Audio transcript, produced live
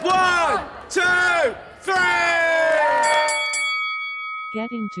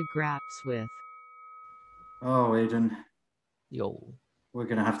Getting to grips with. Oh, Aiden, Yo. we're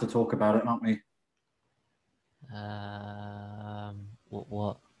going to have to talk about it, aren't we?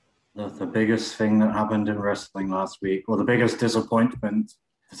 What? The biggest thing that happened in wrestling last week, or the biggest disappointment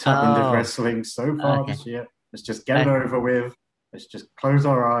that's happened in Oh, wrestling so far okay. this year. Let's just get it Uh, over with. Let's just close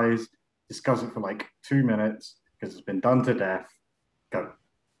our eyes, discuss it for like 2 minutes because it's been done to death. Go.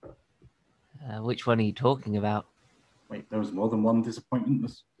 which one are you talking about? Wait, there was more than one disappointment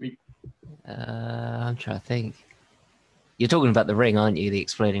this week. I'm trying to think. You're talking about the ring, aren't you? The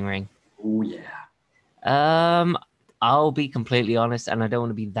exploding ring. Oh, yeah. Um, I'll be completely honest, and I don't want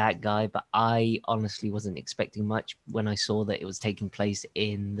to be that guy, but I honestly wasn't expecting much when I saw that it was taking place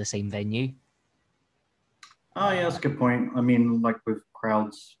in the same venue. Oh, yeah, that's a good point. I mean, like with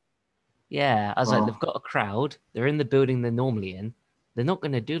crowds. Yeah, I was like, Well, they've got a crowd. They're in the building they're normally in. They're not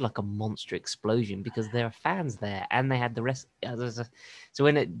going to do like a monster explosion because there are fans there, and they had the rest. So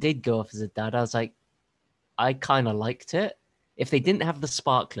when it did go off as a dud, I was like, I kind of liked it. If they didn't have the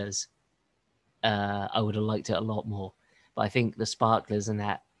sparklers, I would have liked it a lot more. But I think the sparklers and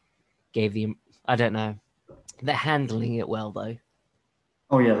that gave the. I don't know. They're handling it well though.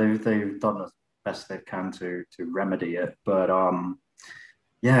 oh yeah, they've done the best they can to remedy it, but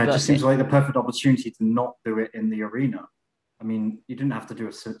yeah, it just But seems like the perfect opportunity to not do it in the arena. I mean, you didn't have to do a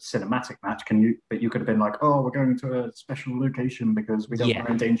cinematic match, can you? But you could have been like, "Oh, we're going to a special location because we don't want to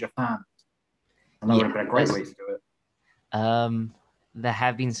yeah, endanger fans," and that would have yeah. been a great way to do it. Um, there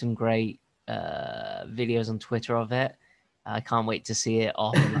have been some great videos on Twitter of it. I can't wait to see it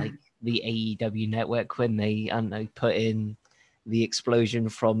on like the AEW network when they, I don't know, put in the explosion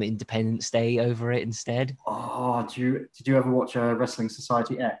from Independence Day over it instead. Oh, did you ever watch Wrestling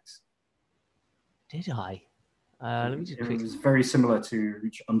Society X? Did I? Let me just It quick. was very similar to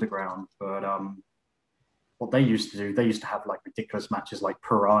Lucha Underground, but what they used to do, they used to have like ridiculous matches like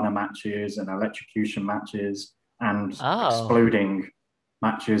piranha matches and electrocution matches and Oh, exploding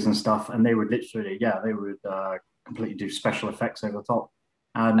matches and stuff. And they would literally, yeah, they would completely do special effects over the top.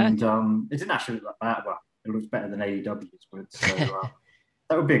 And okay. it didn't actually look like that. Well, it looks better than AEW's would. So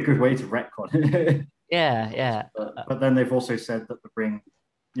that would be a good way to retcon it. Yeah, yeah. But then they've also said that the ring,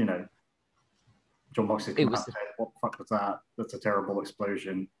 you know, John Moxley's It come out was. and said, "What the fuck was that? That's a terrible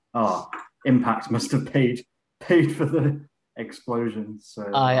explosion." Ah, Impact must have paid for the explosion. So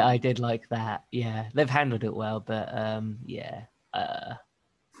I did like that. Yeah, they've handled it well, but yeah.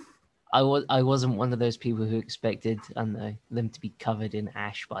 I wasn't one of those people who expected, I don't know, them to be covered in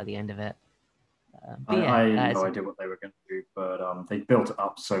ash by the end of it. But I yeah, had that's no idea what they were going to do, but they built it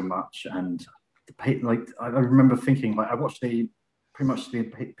up so much, and like I remember thinking, like I watched the pretty much the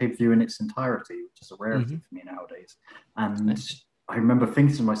pay per view in its entirety, which is a rarity for me nowadays, and I remember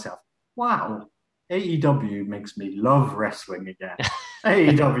thinking to myself, "Wow, AEW makes me love wrestling again.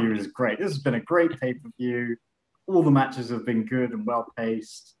 AEW is great. This has been a great pay per view. All the matches have been good and well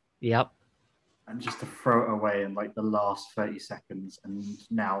paced." Yep. And just to throw it away in like the last 30 seconds, and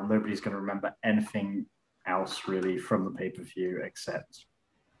now nobody's going to remember anything else really from the pay-per-view except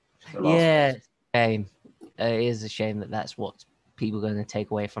the last Yeah, bit. shame. It is a shame that that's what people are going to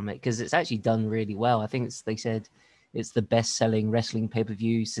take away from it because it's actually done really well. I think they said it's the best-selling wrestling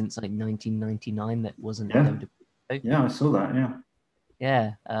pay-per-view since like 1999 that wasn't a Yeah, WWE. yeah, I saw that. Yeah,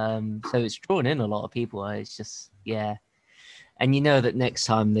 Yeah. So it's drawn in a lot of people. It's just yeah. And you know that next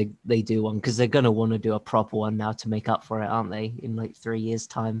time they do one because they're gonna want to do a proper one now to make up for it, aren't they? In like 3 years'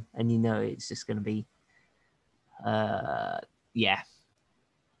 time, and you know it's just gonna be, uh, yeah,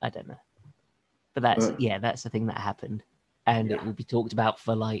 I don't know, but but that's the thing that happened, and it yeah, will be talked about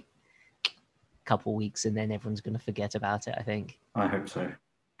for like a couple weeks, and then everyone's gonna forget about it. I think. I hope so.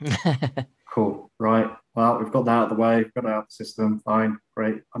 Cool. Right. Well, we've got that out of the way. We've got it out of the system. Fine.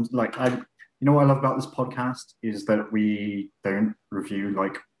 Great. I'm like, you know what I love about this podcast is that we don't review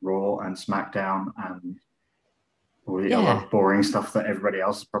like Raw and SmackDown and all the Yeah, other boring stuff that everybody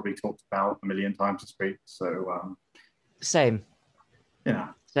else has probably talked about a million times this week. So same, yeah,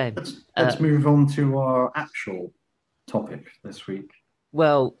 same. let's move on to our actual topic this week.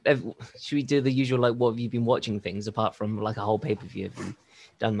 Well, should we do the usual like what have you been watching things apart from like a whole pay per view? Have you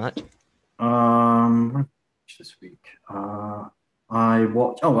done much? What this week?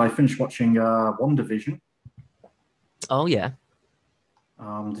 I finished watching One Division. Oh yeah.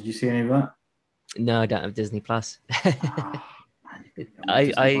 Did you see any of that? No, I don't have Disney Plus. Man, you gotta get on the I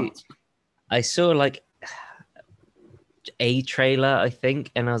Disney I Plus. I saw like a trailer, I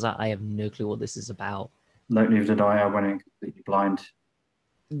think, and I was like, I have no clue what this is about. No, neither did I. I went in completely blind.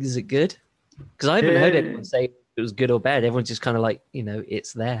 Is it good? Because I haven't heard Yeah. anyone say it was good or bad. Everyone's just kind of like,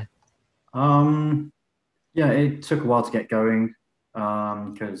 it's there. Yeah, it took a while to get going.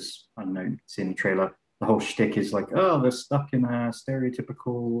 because I don't know, seeing the trailer, the whole shtick is like, oh, they're stuck in a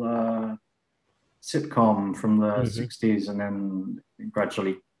stereotypical sitcom from the Hmm. 60s, and then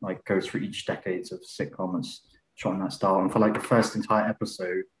gradually like goes through each decades of sitcom as shot in that style. And for like the first entire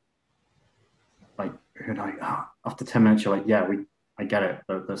episode, like you're like, after 10 minutes, you're like, yeah, I get it.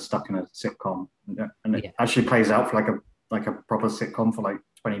 They're stuck in a sitcom, and it Yeah. actually plays out for like a proper sitcom for like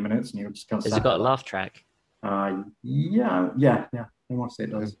 20 minutes, and you're just kind of Has it sat got there a like, laugh track? yeah. I want to say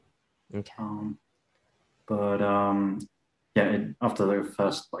it does. Okay. But yeah, after the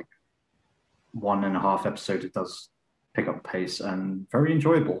first like 1.5 episodes, it does pick up pace and very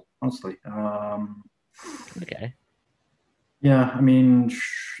enjoyable, honestly. Okay. Yeah, I mean,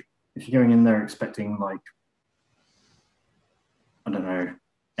 if you're going in there expecting like, I don't know,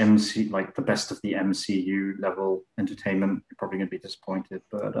 MC like the best of the MCU level entertainment, you're probably going to be disappointed.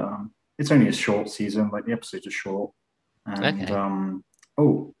 But it's only a short season; like the episodes are short. And Okay.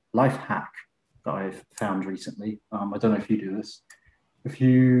 oh, life hack that I've found recently. I don't know if you do this. If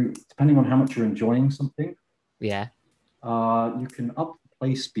you, depending on how much you're enjoying something, Yeah. you can up the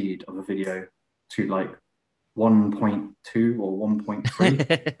play speed of a video to like 1.2 or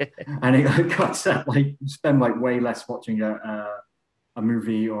 1.3, and it cuts out like you spend like way less watching a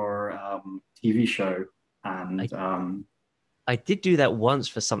movie or TV show, I and I did do that once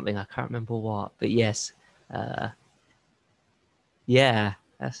for something. I can't remember what, but yes. Uh, yeah,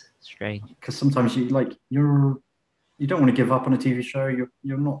 that's strange. because sometimes you don't want to give up on a TV show.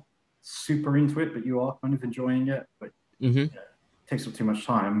 You're not super into it, but you are kind of enjoying it. But Hmm. yeah, it takes up too much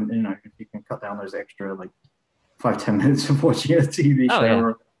time. You know, if you can cut down those extra like 5-10 minutes of watching a TV Oh show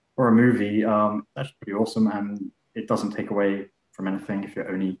yeah. or a movie, that's pretty awesome. And it doesn't take away from anything if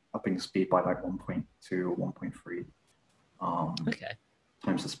you're only upping the speed by like 1.2 or 1.3 Okay.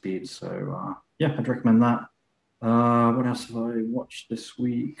 times the speed. So yeah, I'd recommend that. What else have I watched this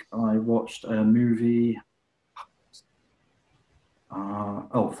week? I watched a movie.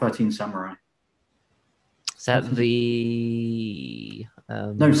 13 Samurai. Is that 13, the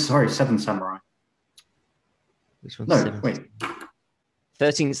no, sorry, Seven Samurai. which one's No, seven? wait.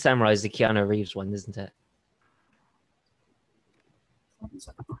 13th Samurai is the Keanu Reeves one, isn't it?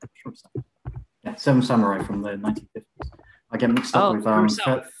 Yeah, Seven Samurai from the 1950s. I get mixed up Oh, with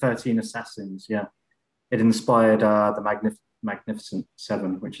Kurosawa. 13 Assassins. Yeah, it inspired the Magnificent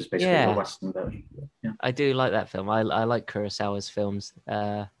Seven, which is basically the Yeah, Western version. Yeah, I do like that film. I like Kurosawa's films.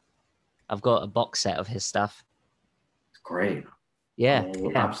 I've got a box set of his stuff. it's great. Yeah, I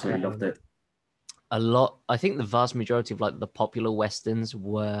yeah. absolutely loved it. A lot. I think the vast majority of like the popular westerns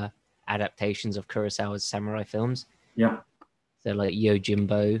were adaptations of Kurosawa's samurai films. Yeah, So like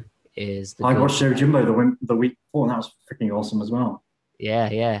Yojimbo is the I good watched one. Yojimbo the week before, and that was freaking awesome as well. Yeah,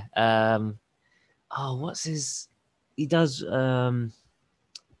 yeah. Oh, what's his? He does.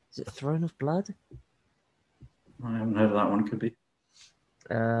 Is it Throne of Blood? I haven't heard of that one. Could be.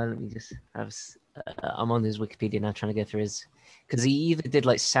 Let me just have. I'm on his Wikipedia now, trying to go through his, because he either did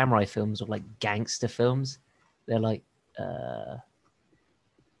like samurai films or like gangster films. They're like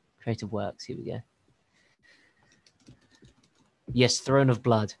creative works. Here we go. Yes, Throne of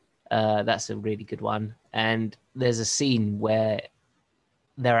Blood. That's a really good one. And there's a scene where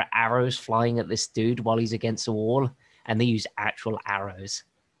there are arrows flying at this dude while he's against a wall, and they use actual arrows.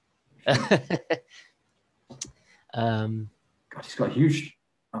 God, he's got a huge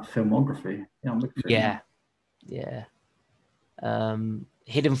filmography. Yeah, I'm looking for it Yeah, now. yeah.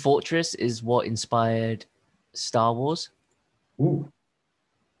 Hidden Fortress is what inspired Star Wars. Ooh.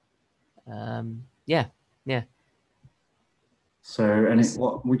 Yeah, yeah. So,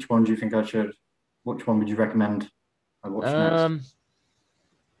 which one do you think I should? Which one would you recommend I watch next?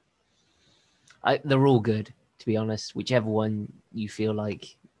 They're all good, to be honest. Whichever one you feel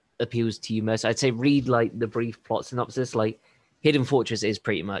like appeals to you most. I'd say read like the brief plot synopsis. Like Hidden Fortress is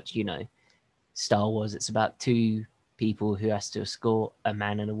pretty much, Star Wars. It's about two people who has to escort a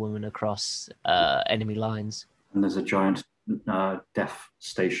man and a woman across enemy lines. And there's a giant death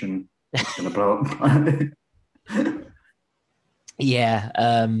station that's going to blow up.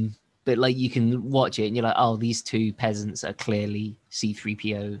 Yeah, but like you can watch it and you're like, oh, these two peasants are clearly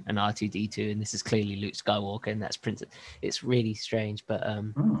C3PO and R2D2, and this is clearly Luke Skywalker, and that's Princess. It's really strange, but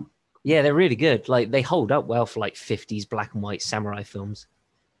Oh, yeah, they're really good. Like they hold up well for like 50s black and white samurai films.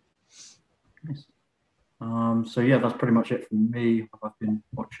 nice. So yeah, that's pretty much it from me. I've been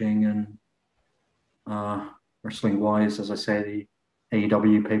watching and wrestling wise, as I say, the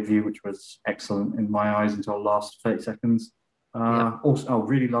AEW pay-per-view, which was excellent in my eyes until the last 30 seconds. Yep. Also, I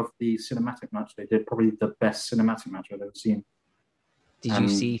really love the cinematic match they did. Probably the best cinematic match I've ever seen. Did you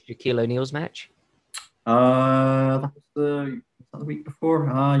see Shaquille O'Neal's match? That was that the week before?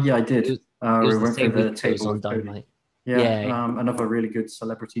 Yeah, I It did. was, it We was the went through same the week it was table on with Cody. Dynamite. Yeah, Yeah. another really good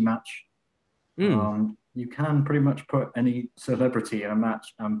celebrity match. Hmm. You can pretty much put any celebrity in a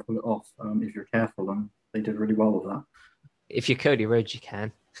match and pull it off if you're careful, and they did really well with that. If you're Cody Rhodes, you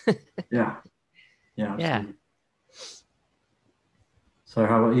can. Yeah, yeah, Yeah. absolutely. So,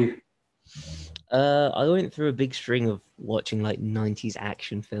 how about you? I went through a big string of watching like 90s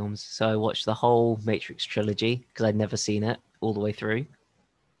action films. So I watched the whole Matrix trilogy because I'd never seen it all the way through.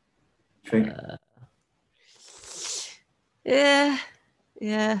 Think? Uh, yeah,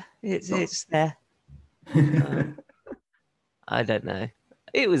 yeah, No. it's there. I don't know.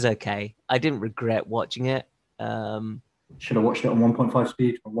 It was okay. I didn't regret watching it. Um, Should have watched it on 1.5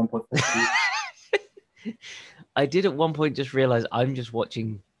 speed or 1.4 speed. I did at one point just realize I'm just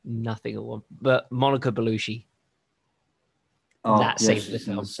watching nothing at one. But Monica Bellucci, Oh, that yeah, saved the she's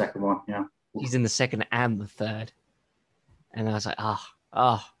in the film. second one. Yeah. She's in the second and the third, and I was like,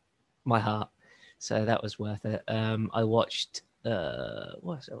 my heart. So that was worth it. I watched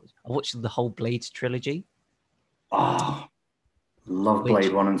what else? I watched the whole Blade trilogy, Oh, love Blade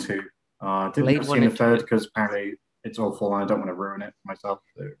which 1 and 2. Didn't Blade have One seen the and Two. third because apparently it's awful and I don't want to ruin it for myself.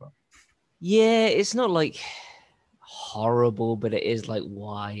 So, Yeah, it's not like horrible, but it is like,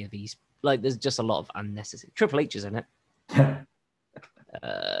 why are these like? There's just a lot of unnecessary. Triple H is in it. yeah.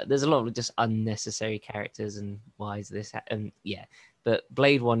 There's a lot of just unnecessary characters, and why is this? And yeah, but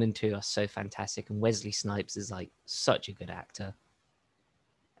Blade 1 and 2 are so fantastic, and Wesley Snipes is like such a good actor,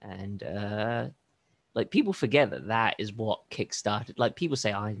 and like people forget that that is what kickstarted. Like people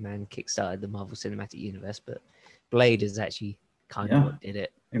say Iron Man kickstarted the Marvel Cinematic Universe, but Blade is actually kind of Yeah. what did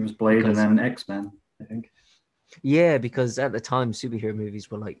it. It was Blade and Because then X-Men, I think. yeah, because at the time superhero movies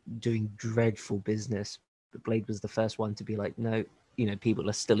were like doing dreadful business, but Blade was the first one to be like, no, you know, people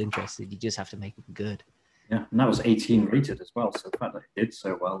are still interested. You just have to make it good. Yeah, and that was 18 rated as well. So the fact that it did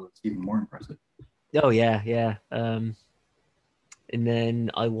so well is even more impressive. Oh yeah, yeah. And then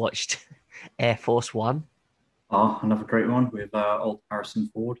I watched Air Force One. Oh, another great one with old Harrison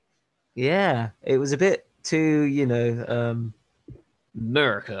Ford. Yeah, it was a bit too,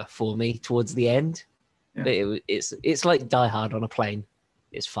 America for me towards the end, Yeah. but it's like Die Hard on a plane.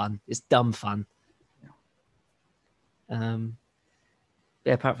 It's fun. It's dumb fun. Um,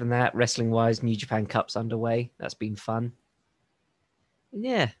 yeah, apart from that, wrestling wise, New Japan Cup's underway. That's been fun. And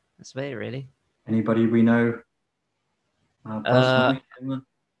yeah, that's about it really. Anybody we know Uh, personally in the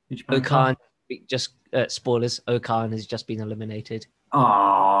New Japan Okan, Cup? just spoilers. Okan has just been eliminated.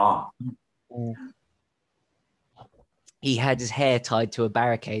 Ah, He had his hair tied to a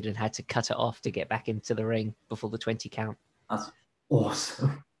barricade and had to cut it off to get back into the ring before the 20 count. that's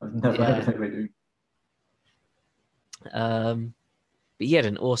awesome. I've never heard Yeah. of anybody doing. But he had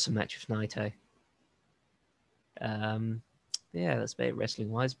an awesome match with Naito. Yeah, that's about it wrestling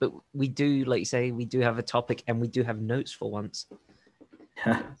wise. But we do, like you say, we do have a topic and we do have notes for once.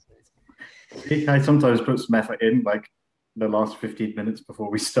 Yeah. I sometimes put some effort in, like the last 15 minutes before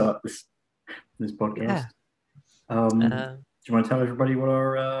we start this podcast. Yeah. Do you want to tell everybody what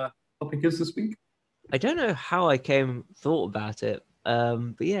our topic is this week? I don't know how I thought about it.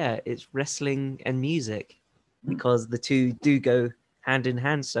 But yeah, it's wrestling and music because the two do go hand in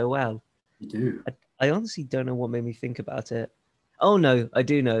hand so well. You do. I honestly don't know what made me think about it. Oh no, I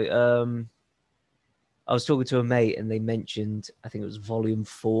do know. I was talking to a mate and they mentioned, I think it was Volume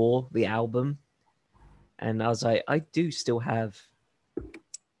 4, the album. And I was like, I do still have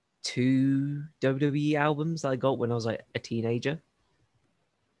 2 WWE albums that I got when I was like a teenager.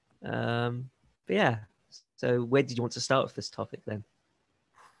 But yeah. So where did you want to start with this topic then?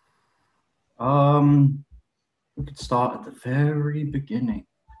 We could start at the very beginning.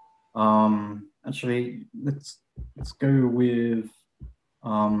 Actually, let's go with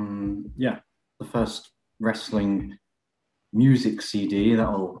the first wrestling music CD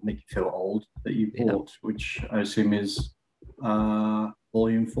that'll make you feel old that you bought, which I assume is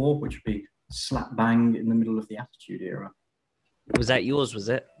Volume 4, which would be slap bang in the middle of the Attitude Era. Was that yours, was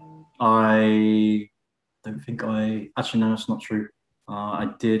it? I don't think actually, no, that's not true. I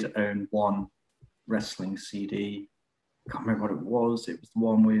did own one wrestling CD. I can't remember what it was. It was the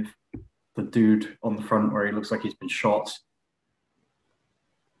one with the dude on the front where he looks like he's been shot.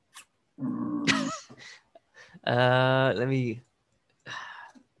 Let me.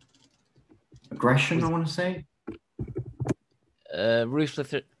 Aggression, I want to say.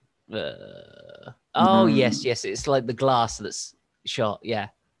 Ruthless. Oh yes, it's like the glass that's shot. Yeah.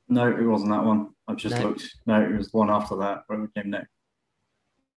 No, it wasn't that one. I've just looked. No, it was the one after that. Where it came next.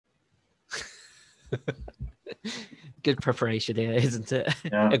 Good preparation here, isn't it?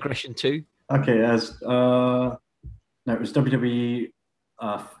 Yeah. Aggression 2. Okay, as No, it was WWE,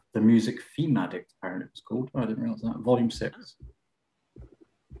 the Music Theme Addict, apparently it was called. I didn't realize that. Volume 6.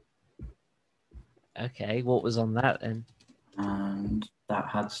 Okay, what was on that then? And that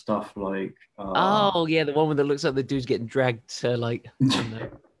had stuff like... Oh, yeah, the one where it looks like the dude's getting dragged to, like, I don't know.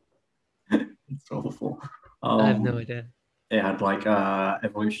 It's awful. I have no idea. It had like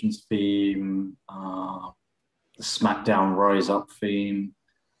Evolution's theme, the SmackDown Rise Up theme.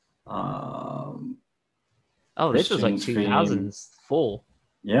 This was like Christian's 2004.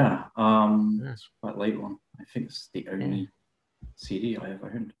 Yeah, it's quite a late one. I think it's the only CD I ever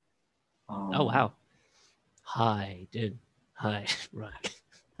owned. Oh wow! Hi, dude. Hi, right.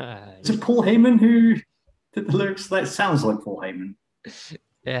 Hi. Is it Paul Heyman who did the lyrics? That sounds like Paul Heyman.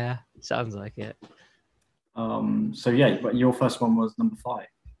 Yeah, sounds like it. So yeah, but your first one was number 5.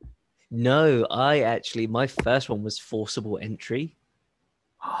 No, my first one was Forcible Entry.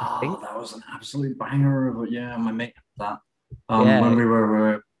 Oh, that was an absolute banger. But yeah, my mate had that. Yeah. When we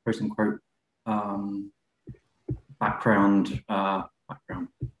were quote unquote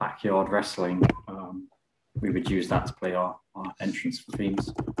backyard wrestling, we would use that to play our entrance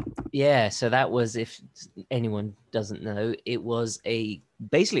themes. Yeah, so that was, if anyone doesn't know, it was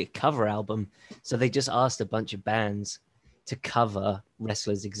basically a cover album. So they just asked a bunch of bands to cover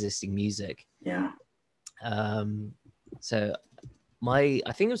wrestlers' existing music. Yeah. So I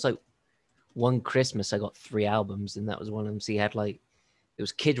think it was like one Christmas I got 3 albums, and that was one of them. So you had like, it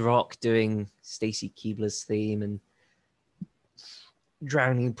was Kid Rock doing Stacy Keibler's theme, and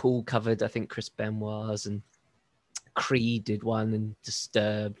Drowning Pool covered, I think, Chris Benoit's, and Creed did one, and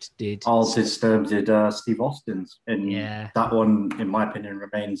Disturbed did. Disturbed did Steve Austin's. And that one, in my opinion,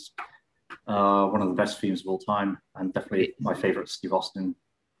 remains one of the best themes of all time, and definitely my favorite Steve Austin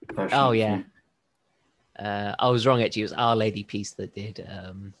version. Oh, yeah. I was wrong, actually. It was Our Lady Peace that did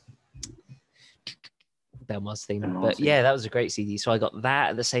Benoit's theme. But yeah, that was a great CD. So I got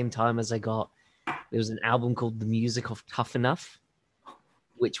that at the same time as there was an album called The Music of Tough Enough,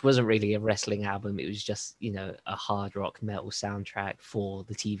 which wasn't really a wrestling album. It was just, a hard rock metal soundtrack for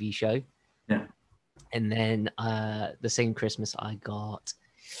the TV show. Yeah. And then the same Christmas I got,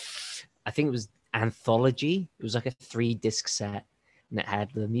 I think it was Anthology. It was like a 3-disc set, and it had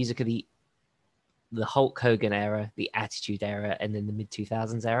the music of the Hulk Hogan era, the Attitude era, and then the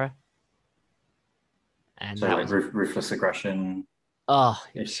mid-2000s era. And so like Ruthless Aggression. Oh,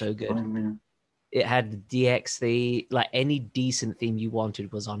 it was so good. It had the DX theme, like any decent theme you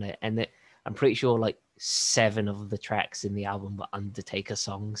wanted was on it. And I'm pretty sure like 7 of the tracks in the album were Undertaker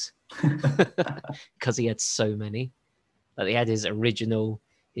songs because he had so many. Like he had his original,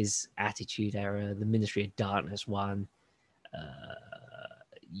 his Attitude era, the Ministry of Darkness one.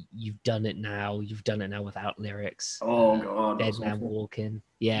 You've Done It Now without lyrics. Oh God, Dead Man Walking.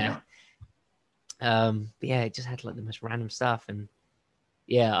 Yeah. But yeah, it just had like the most random stuff. And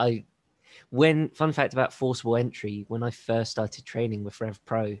yeah, fun fact about Forcible Entry, when I first started training with Rev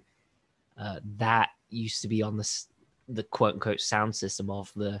Pro, that used to be on the quote unquote sound system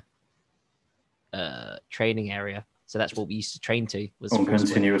of the training area. So that's what we used to train to, was on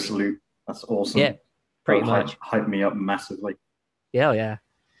continuous loop. That's awesome. Yeah, pretty much. Hyped me up massively. Yeah.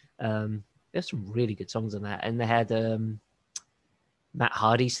 There's some really good songs on that. And they had Matt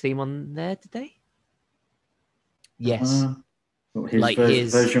Hardy's theme on there, did they? Yes.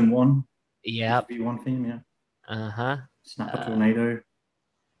 His version 1. Yeah. V1 theme, yeah. Uh-huh. Snap a Tornado.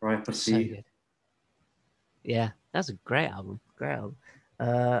 Riot for Sea. Yeah, that's a great album.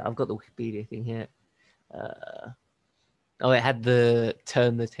 I've got the Wikipedia thing here. It had the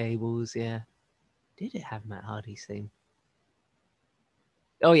Turn the Tables, yeah. Did it have Matt Hardy's theme?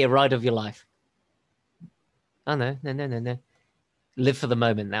 Oh yeah, Ride of Your Life. Oh no. Live for the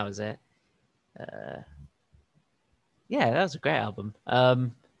Moment, that was it. Yeah, that was a great album.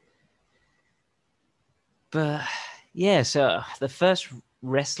 But yeah, so the first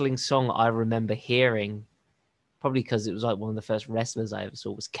wrestling song I remember hearing, probably because it was like one of the first wrestlers I ever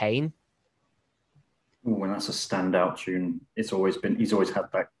saw, was Kane. Oh, and that's a standout tune. He's always had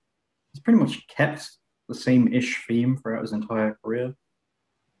that. He's pretty much kept the same-ish theme throughout his entire career.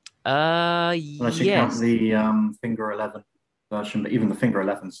 Unless you count the Finger 11 version, but even the Finger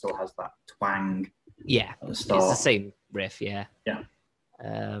 11 still has that twang. Yeah, it's the same riff, yeah. Yeah.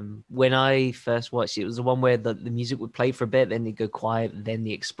 When I first watched it was the one where the music would play for a bit, then it'd go quiet, then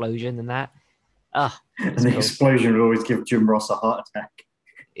the explosion and that. And the explosion would always give Jim Ross a heart attack.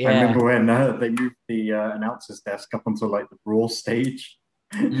 Yeah. I remember when they moved the announcer's desk up onto like the Raw stage.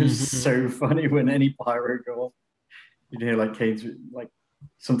 It was so funny when any pyro go off. You'd hear like Cade's, like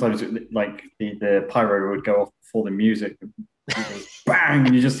sometimes like the pyro would go off before the music. Goes, bang!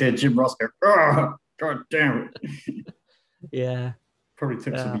 And you just hear Jim Ross go, oh, God damn it. Yeah. Probably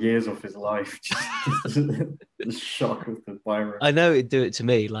took some years off his life. Just the shock of the virus. I know it'd do it to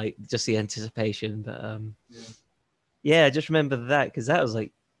me, like just the anticipation. But yeah, I just remember that because that was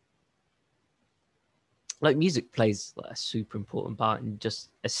like music plays like a super important part in just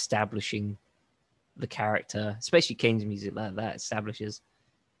establishing the character, especially Kane's music like that establishes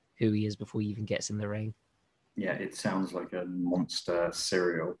who he is before he even gets in the ring. Yeah, it sounds like a monster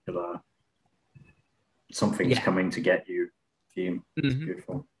serial killer. Something's coming to get you theme. It's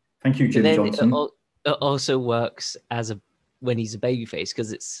beautiful. Thank you, Jim Johnson. It also works as when he's a babyface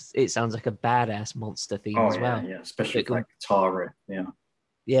because it sounds like a badass monster theme as well. Yeah, especially like guitar riff.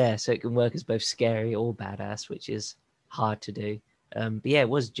 Yeah, so it can work as both scary or badass, which is hard to do. But yeah, it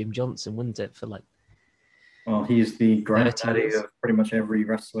was Jim Johnson, wasn't it? For like, well, he's the granddaddy of pretty much every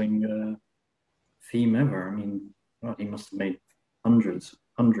wrestling theme ever. I mean, well, he must have made hundreds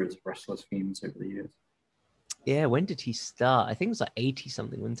of wrestlers' themes over the years. Yeah, when did he start? I think it was like 80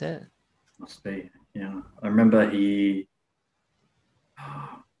 something, wasn't it? Must be. Yeah, I remember he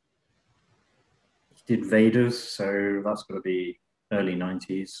did Vader's, so that's got to be early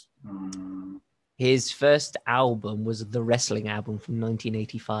 90s. His first album was the wrestling album from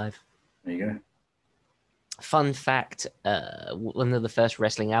 1985. There you go. Fun fact, one of the first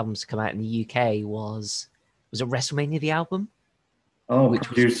wrestling albums to come out in the UK was it WrestleMania the album? Oh, which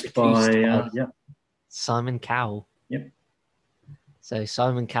produced by Simon Cowell. Yep. So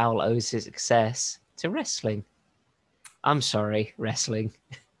Simon Cowell owes his success to wrestling. I'm sorry, wrestling.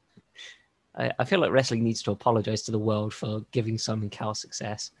 I feel like wrestling needs to apologize to the world for giving Simon Cowell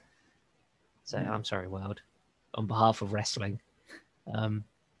success. So I'm sorry, world, on behalf of wrestling. But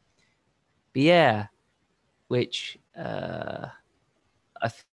yeah, which we're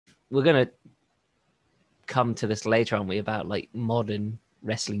gonna come to this later, aren't we? About like modern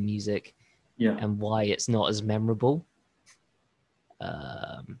wrestling music, and why it's not as memorable.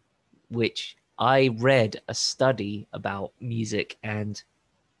 Which I read a study about music and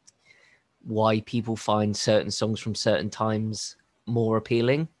why people find certain songs from certain times more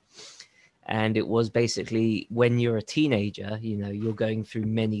appealing. And it was basically when you're a teenager, you know, you're going through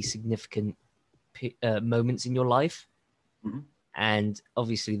many significant moments in your life. Mm-hmm. And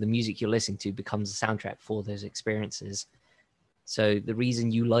obviously the music you're listening to becomes a soundtrack for those experiences. So the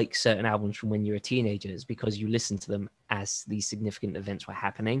reason you like certain albums from when you're a teenager is because you listen to them as these significant events were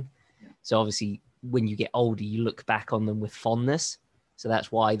happening. Yeah. So obviously when you get older, you look back on them with fondness. So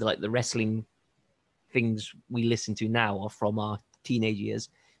that's why the wrestling things we listen to now are from our teenage years,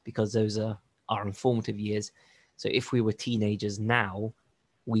 because those are our informative years. So if we were teenagers now,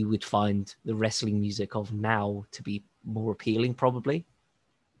 we would find the wrestling music of now to be more appealing, probably.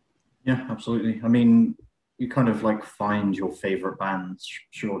 Yeah, absolutely. I mean, you kind of like find your favorite bands,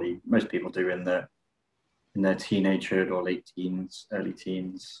 surely most people do in their teenagehood or late teens, early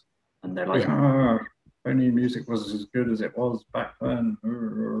teens, and they're like, oh, only music was as good as it was back then.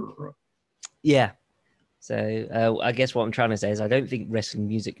 Yeah. So I guess what I'm trying to say is I don't think wrestling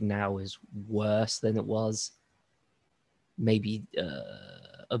music now is worse than it was, maybe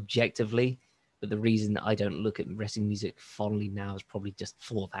objectively. But the reason I don't look at wrestling music fondly now is probably just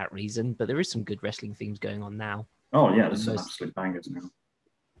for that reason. But there is some good wrestling themes going on now. Oh yeah, there's some absolute bangers now.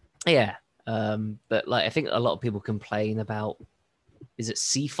 Yeah, but like I think a lot of people complain about, is it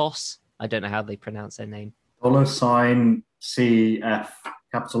CFOS? I don't know how they pronounce their name. $CF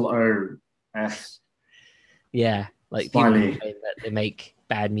capital OS. Yeah, like Smiley. People complain that they make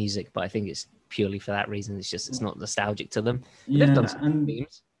bad music, but I think it's purely for that reason. It's not nostalgic to them. But yeah, they've done some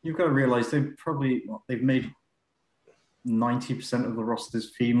themes. You've got to realize they've made 90% of the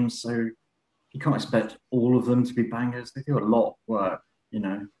roster's themes, so you can't expect all of them to be bangers. They do a lot of work, you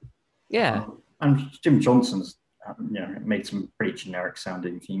know. Yeah. And Jim Johnson's made some pretty generic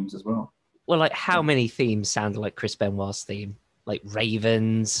sounding themes as well. Well, like how many themes sound like Chris Benoit's theme? Like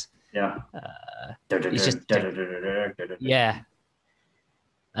Ravens. Yeah. It's just yeah.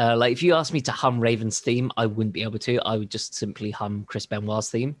 Like if you asked me to hum Raven's theme, I wouldn't be able to. I would just simply hum Chris Benoit's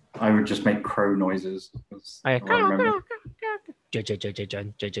theme. I would just make crow noises. Yeah.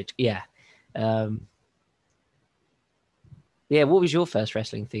 Yeah, what was your first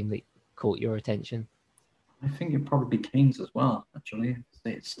wrestling theme that caught your attention? I think it probably be Kane's as well, actually.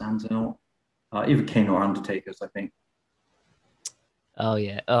 It stands out. Either Kane or Undertaker's, I think. Oh,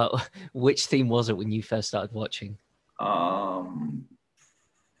 yeah. Which theme was it when you first started watching? I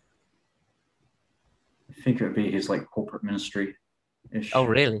think it would be his like corporate ministry-ish. Oh,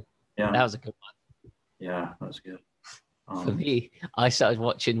 really? Yeah. That was a good one. Yeah, that was good. For me, I started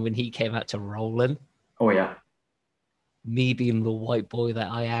watching when he came out to Roland. Oh, yeah. me being the white boy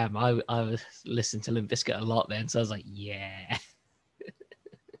that I am, I was listening to Limp Bizkit a lot then. So I was like, yeah.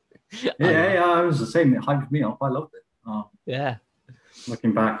 Yeah, I was the same. It hyped me up. I loved it. Yeah.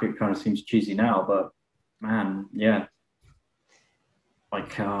 Looking back, it kind of seems cheesy now, but man, yeah.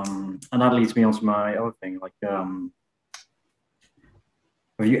 Like, and that leads me on to my other thing. Like, have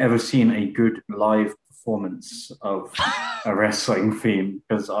you ever seen a good live performance of a wrestling theme?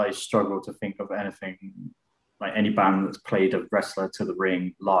 Because I struggle to think of anything, like any band that's played a wrestler to the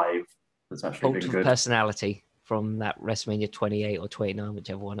ring live that's actually Cult been of good. Personality from that WrestleMania 28 or 29,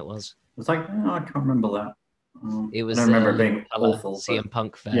 whichever one it was. It's like, I can't remember that. It I was don't remember it Living being Color, awful, but CM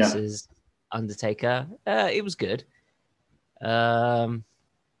Punk yeah. versus Undertaker. It was good. But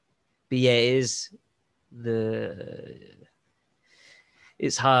yeah,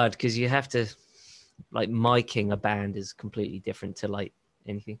 it's hard because you have to, like, miking a band is completely different to like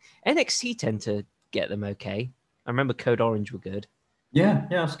anything. NXT tend to get them okay. I remember Code Orange were good. Yeah,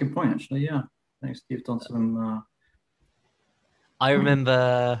 that's a good point, actually. Yeah. Thanks, Steve, done some. I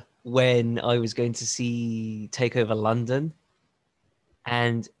remember when I was going to see Takeover London,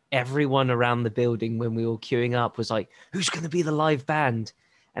 and everyone around the building when we were queuing up was like, "Who's going to be the live band?"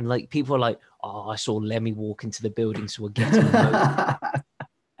 And like people were like, "Oh, I saw Lemmy walk into the building, so we're getting emotional."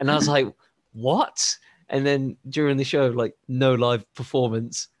 And I was like, "What?" And then during the show, like, no live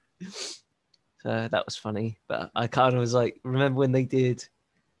performance. So that was funny. But I kind of was like, remember when they did,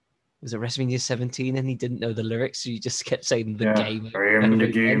 was it WrestleMania 17 and he didn't know the lyrics, so you just kept saying the game. I am the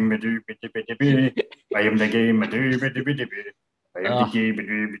again. game. I am the game. I am the Oh,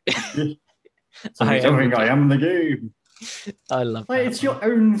 game. Tell I me am the something. I game. am the game. I love Wait, that it's one. your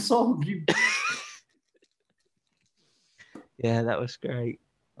own song. You. Yeah, that was great.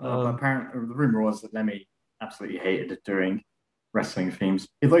 But apparently, the rumor was that Lemmy absolutely hated doing wrestling themes.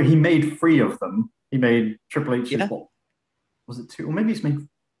 Although he made three of them. He made Triple H's, Yeah, what was it, two? Or maybe he's made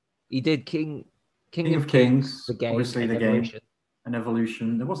he did King King of of Kings, Kings, the game, obviously and the game, Evolution. and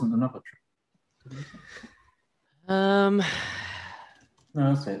Evolution. There wasn't another Um,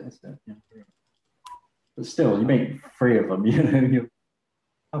 No, that's it. That's it. Yeah. But still, you make three of them.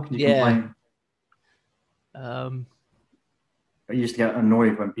 How can you yeah. complain? Um, I used to get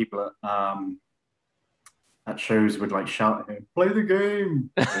annoyed when people at shows would like shout at him, "Play the game,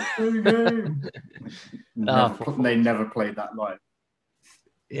 play the game." They never played that live.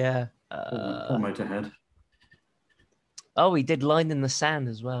 yeah. Poor Motorhead. Oh, we did Line in the Sand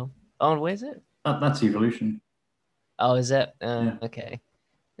as well. Oh, where's it? That's Evolution. Oh, is it? Yeah. Okay.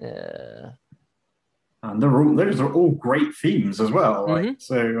 And those are all great themes as well. Like, Mm-hmm.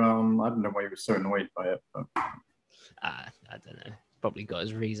 so I don't know why he was so annoyed by it. But... I don't know. Probably got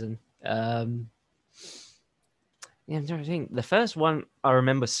his reason. Yeah, I'm trying to think. The first one I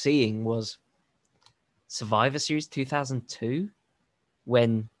remember seeing was Survivor Series 2002,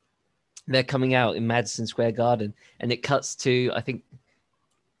 when they're coming out in Madison Square Garden, and it cuts to, I think,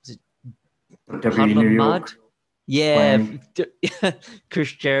 was it WWE Puddle of New Mud? York. Yeah,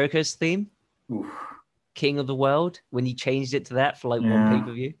 Chris Jericho's theme, Oof. King of the World, when he changed it to that for like one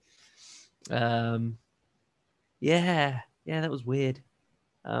pay-per-view. Yeah, that was weird.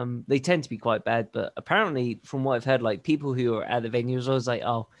 They tend to be quite bad, but apparently, from what I've heard, like people who are at the venues always like,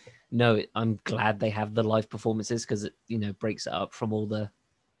 "Oh, no, I'm glad they have the live performances because it, breaks it up from all the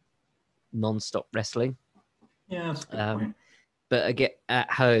non-stop wrestling." Yeah, that's a good point. But again, at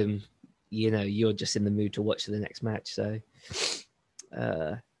home, you're just in the mood to watch the next match. So,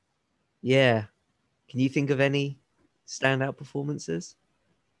 yeah. Can you think of any standout performances?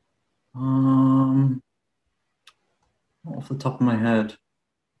 Not off the top of my head.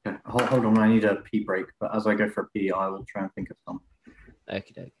 Okay, hold on. I need a pee break. But as I go for a pee, I will try and think of some.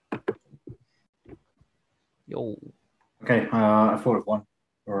 Okay. Yo. Okay, I thought of one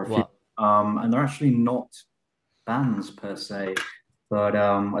or a few. And they're actually not bands per se, but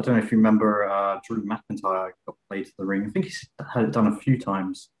I don't know if you remember Drew McIntyre got played to the ring. I think he's had it done a few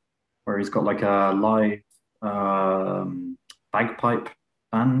times, where he's got like a live bagpipe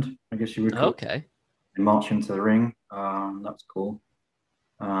band, I guess you would call it. Okay. They march into the ring. That's cool.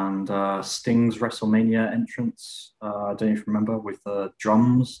 And Sting's WrestleMania entrance. I don't even remember, with the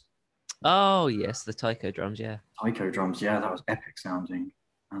drums. Oh yes, the taiko drums. Yeah. Taiko drums. Yeah, that was epic sounding.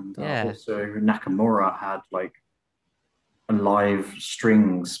 And Yeah. also Nakamura had like a live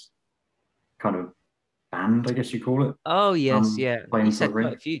strings kind of band, I guess you call it. Oh yes, yeah. Playing He for the said quite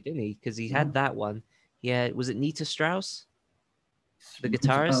ring. a few, didn't he? Because he had that one. Yeah. Was it Nita Strauss, the Rings a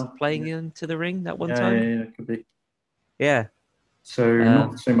guitarist, bell. playing into the ring that one Yeah, time? yeah, could be. Yeah. So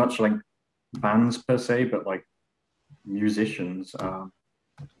not so much like bands per se, but like musicians.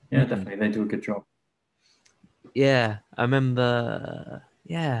 Yeah, definitely, they do a good job. Yeah, I remember.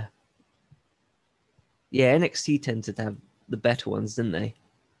 Yeah, yeah. NXT tended to have the better ones, didn't they?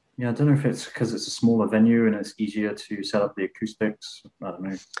 Yeah, I don't know if it's because it's a smaller venue and it's easier to set up the acoustics. I don't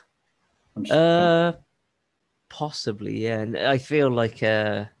know. I'm just Uh, Possibly. Yeah, and I feel like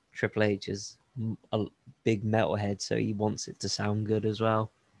Triple H is a big metalhead, so he wants it to sound good as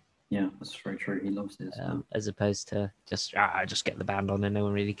well. yeah, that's very true. He loves this. As opposed to just get the band on and no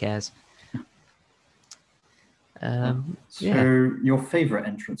one really cares. Yeah, So, your favorite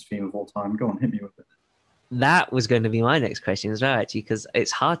entrance theme of all time? Go on, hit me with it. that was going to be my next question as well, actually, because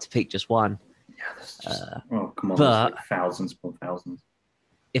it's hard to pick just one. Yeah, there's just oh come on, there's But like thousands upon thousands.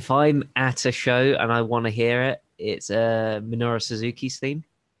 if I'm at a show and I want to hear it, it's Minoru Suzuki's theme,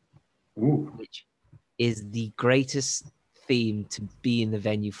 Ooh, which is the greatest theme to be in the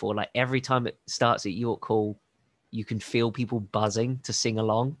venue for. Like every time it starts at York Hall, you can feel people buzzing to sing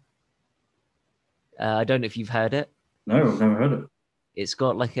along. I don't know if you've heard it. no, I've never heard it. It's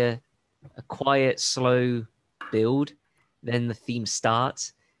got like a quiet, slow build. Then the theme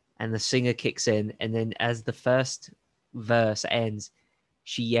starts and the singer kicks in. And then as the first verse ends,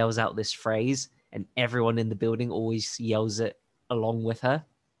 she yells out this phrase, and everyone in the building always yells it along with her.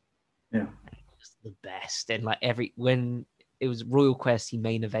 Yeah, It's the best. And like when it was Royal Quest, he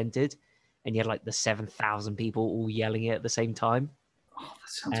main evented, and you had like the 7,000 people all yelling it at the same time. oh, that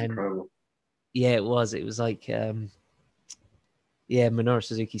sounds And incredible. yeah, it was. It was like yeah, Minoru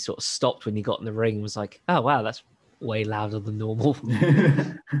Suzuki sort of stopped when he got in the ring and was like, oh wow, that's way louder than normal.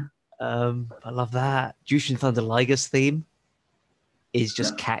 I love that. Jushin Thunder Liger's theme is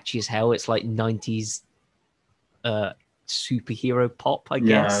just catchy as hell. It's like 90s superhero pop, I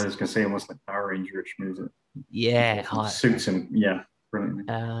Yeah, I guess. was gonna say almost like Power Ranger-ish music. Yeah. Awesome. Suits him, yeah, brilliantly.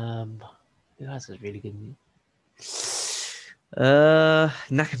 Who else is really good?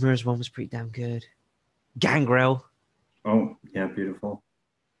 Nakamura's one was pretty damn good. Gangrel. Oh, yeah, beautiful.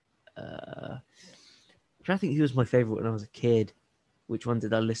 I'm trying to think who was my favorite when I was a kid. Which one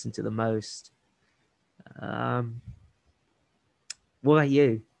did I listen to the most? What about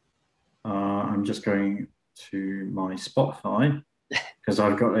you? I'm just going to my Spotify because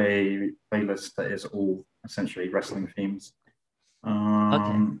I've got a playlist that is all essentially wrestling themes.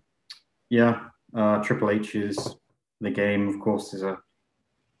 Okay. Yeah, Triple H's The Game, of course, is a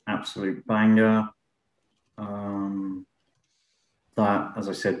absolute banger. That, as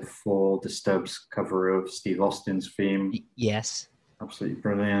I said before, Disturbed's cover of Steve Austin's theme, Yes. absolutely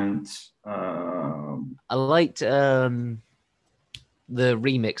brilliant. I liked the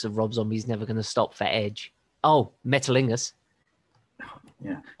remix of Rob Zombie's Never Gonna Stop for Edge. Oh, Metalingus.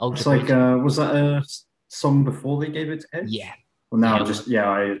 Yeah, Ultra it's like, Bridge. was that a song before they gave it to Yeah. Edge? Well, now Yeah.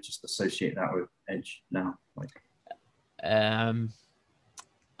 I just associate that with Edge now. Like, Um.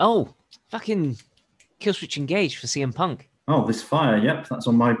 Oh, fucking Killswitch Engage for CM Punk. oh, this fire, yep, that's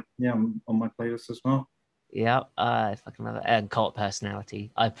on my playlist as well. Yeah, I fucking love it. And Cult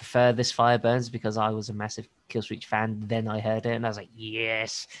Personality. I prefer This Fire Burns because I was a massive Killswitch fan. Then I heard it and I was like,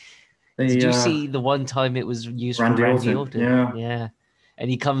 yes. Did They you see the one time it was used for Randy Randy Orton, Orton? yeah. Yeah. And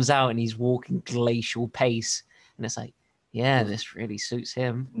he comes out and he's walking glacial pace. And it's like, yeah, this really suits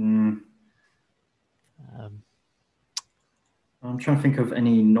him. I'm trying to think of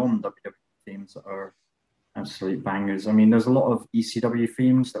any non-WWE themes that are absolute bangers. I mean, there's a lot of ECW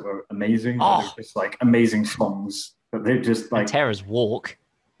themes that were amazing. They're just like amazing songs, but they're just like Pantera's Walk.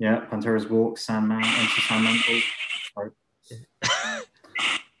 Yeah, Pantera's Walk, Sandman, MC Sandman.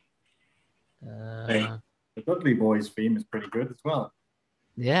 Oh, hey, the Dudley Boys theme is pretty good as well.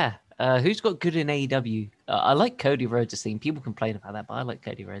 Yeah. Who's got good in AEW? I like Cody Rhodes' theme. People complain about that, but I like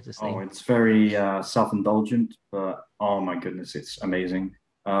Cody Rhodes' theme. Oh, it's very self-indulgent, but oh my goodness, it's amazing.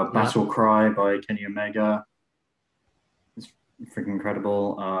 Battle Cry by Kenny Omega. It's freaking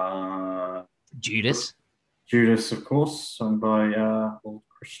incredible. Judas. Judas, of course, sung by old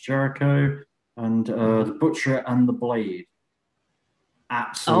Chris Jericho. And The Butcher and the Blade.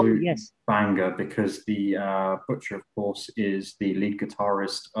 Absolute banger, because the Butcher, of course, is the lead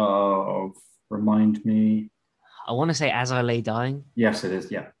guitarist of, remind me. I want to say As I Lay Dying. Yes, it is.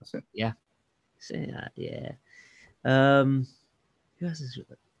 Yeah, that's it. Yeah. Say that, yeah. Who else is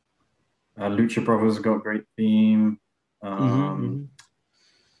it? Lucha Brothers got a great theme.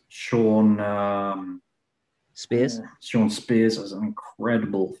 Sean Spears. Sean Spears has an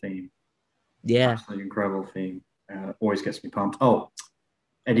incredible theme. Yeah. Absolutely incredible theme. Always gets me pumped. Oh,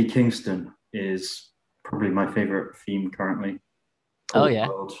 Eddie Kingston is probably my favorite theme currently. Oh, yeah.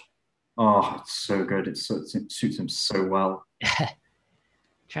 World. Oh, it's so good. It suits him so well.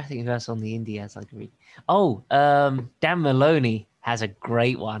 Try to think who else on the indie has like a read. Oh, Dan Maloney has a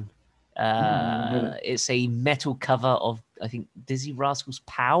great one. It's a metal cover of, I think, Dizzy Rascal's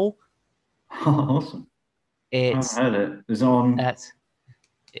 "Pow." Awesome. I It's haven't heard it. It's on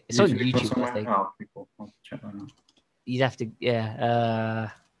it's on YouTube or YouTube, I somewhere. think. Oh, people. I'll check that out. You'd have to, yeah.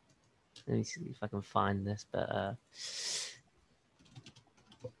 Let me see if I can find this, but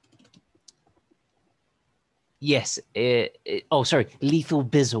yes. Sorry, Lethal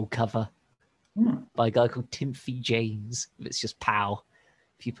Bizzle cover by a guy called Timothy James. It's just "Pow."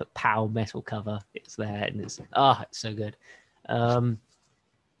 If you put "Pow" metal cover, it's there, and it's so good. I'm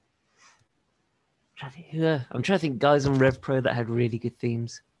trying to think guys on Rev Pro that had really good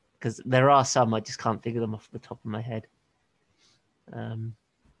themes, because there are some, I just can't think of them off the top of my head.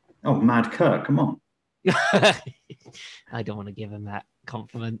 Oh, Mad Kirk, come on. I don't want to give him that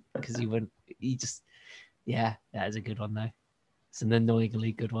compliment because he wouldn't. He just, yeah, that is a good one though. It's an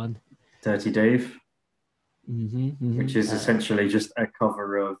annoyingly good one. Dirty Dave, which is essentially just a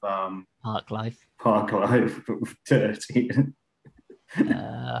cover of Park Life. Park Life, but with Dirty.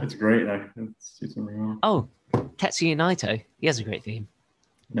 It's great though. It's really well. Oh, Tetsuya Naito, he has a great theme.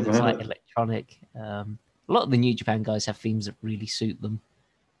 Never it's heard like it. Electronic. A lot of the New Japan guys have themes that really suit them.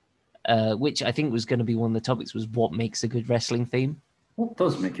 Which I think was going to be one of the topics, was what makes a good wrestling theme. What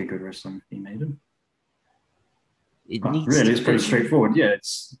does make a good wrestling theme, Aidan? It Well, needs really, it's pretty straightforward. Yeah,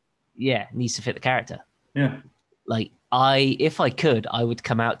 it needs to fit the character. Yeah. Like if I could, I would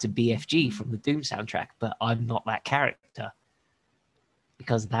come out to BFG from the Doom soundtrack, but I'm not that character.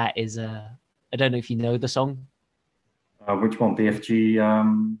 Because that is I don't know if you know the song. Which one?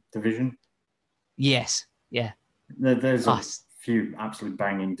 BFG Division? Yes. Yeah. There's a few absolute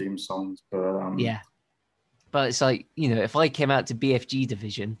banging Doom songs, but yeah. But it's like, if I came out to BFG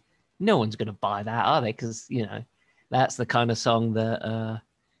Division, no one's going to buy that, are they? Because, that's the kind of song that, I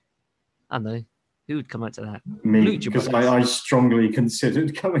don't know, who would come out to that? Me, because I strongly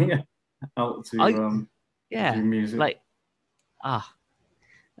considered coming out to do music. Like,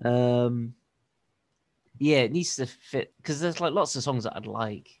 yeah, it needs to fit, because there's like lots of songs that I'd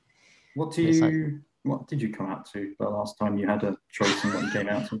like. What did you come out to the last time you had a choice in what you came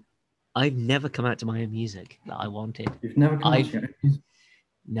out to? I've never come out to my own music that I wanted. You've never come out to your own music?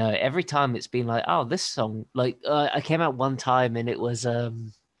 No, every time it's been like, oh, this song. Like, I came out one time and it was,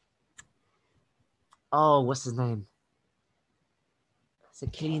 what's his name? Is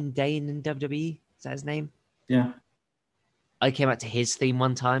it Killian Dane in WWE? Is that his name? Yeah. I came out to his theme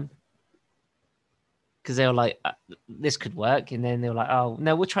one time because they were like, this could work. And then they were like, oh,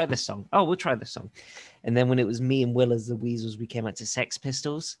 no, we'll try this song. Oh, we'll try this song. And then when it was me and Will as the Weasels, we came out to Sex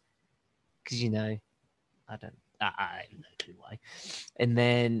Pistols because, I have no clue why. And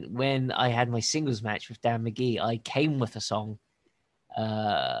then when I had my singles match with Dan McGee, I came with a song,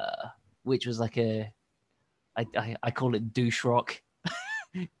 which was like I call it douche rock,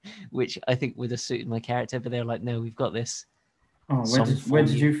 which I think would have suited my character. But they were like, no, we've got this. Oh, where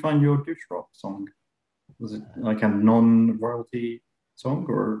did you find your douche rock song? Was it like a non-royalty song,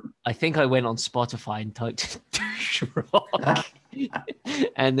 or? I think I went on Spotify and typed douche rock,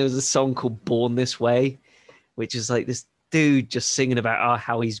 and there was a song called "Born This Way," which is like this dude just singing about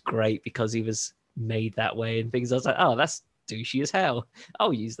how he's great because he was made that way and things. I was like, oh, that's douchey as hell.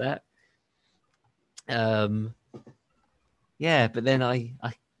 I'll use that. Yeah, but then I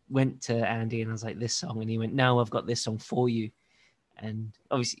went to Andy and I was like, this song, and he went, no, I've got this song for you. And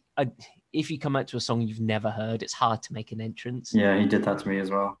obviously, if you come out to a song you've never heard, it's hard to make an entrance. Yeah, he did that to me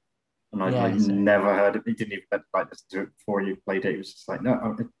as well. And I never heard it. He didn't even like listen to it before you played it. He was just like,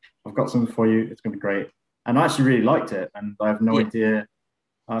 no, I've got something for you. It's going to be great. And I actually really liked it. And I have no idea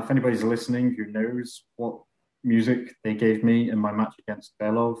if anybody's listening who knows what music they gave me in my match against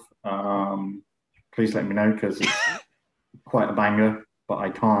Belov. Please let me know, because it's quite a banger, but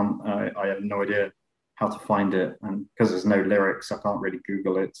I can't. I have no idea how to find it, and because there's no lyrics, I can't really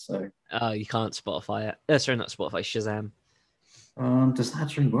Google it. So you can't Spotify it. Sorry, not Spotify, Shazam. Does that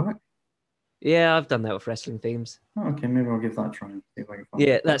actually work? Yeah, I've done that with wrestling themes. Oh, okay, maybe I'll give that a try and see if I can find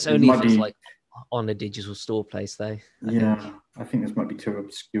it. That's only if it's like on a digital store place, though. I think this might be too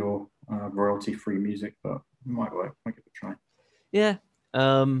obscure, royalty-free music, but it might work. I'll give it a try. Yeah.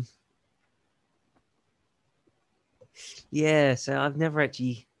 Yeah, so I've never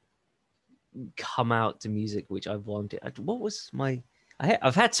actually come out to music which I've wanted. What was my...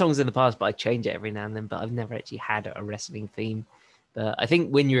 I've had songs in the past, but I change it every now and then, but I've never actually had a wrestling theme. But I think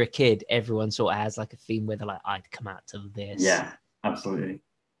when you're a kid, everyone sort of has like a theme where they're like, I'd come out to this. Yeah, absolutely.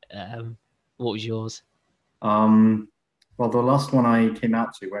 What was yours? Well, the last one I came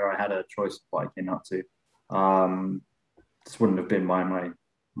out to, where I had a choice of what I came out to, this wouldn't have been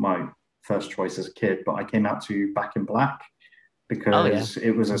my first choice as a kid, but I came out to Back in Black, Oh yeah. because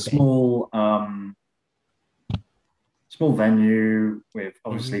it was a Okay. small venue with Mhm.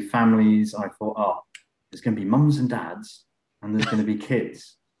 obviously families. I thought, oh, there's going to be mums and dads, and there's going to be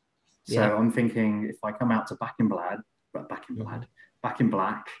kids. Yeah. So I'm thinking if I come out to Mhm. Back in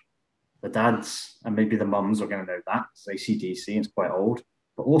Black, the dads and maybe the mums are going to know that it's AC/DC, it's quite old,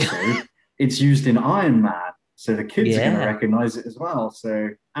 but also it's used in Iron Man, so the kids are going to Yeah. recognize it as well. So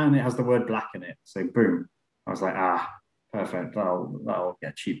and it has the word black in it, so boom. I was like, perfect. That'll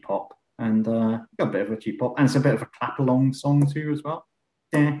get cheap pop, and got a bit of a cheap pop, and it's a bit of a clap along song too as well.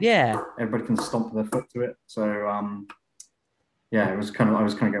 Yeah, Yeah. everybody can stomp their foot to it. So yeah, it was kind of I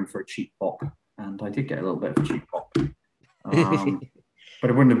was kind of going for a cheap pop, and I did get a little bit of a cheap pop. Um, but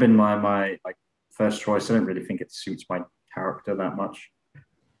it wouldn't have been my like first choice. I don't really think it suits my character that much.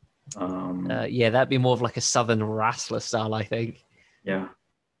 Um, Yeah, that'd be more of like a Southern wrestler style, I think. yeah.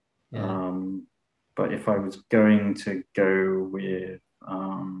 Yeah. Um, but if I was going to go with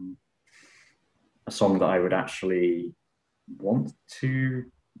a song that I would actually want to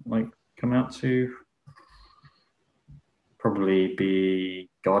like come out to, probably be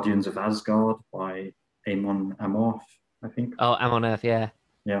Guardians of Asgard by Amon Amarth, I think. Oh, I'm on Earth. Yeah.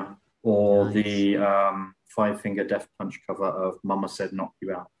 Yeah. Or Nice. the Five Finger Death Punch cover of Mama Said Knock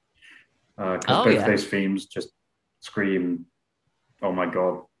You Out. Because Oh both of yeah. those themes just scream, "Oh my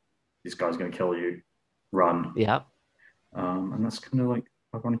god, this guy's going to kill you! Run!" Yeah. And that's kind of like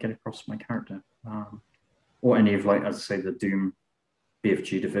I want to get across my character, or any of like, as I say, the Doom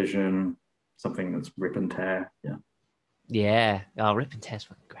BFG division, something that's rip and tear. Yeah. Yeah. Oh, Rip and Test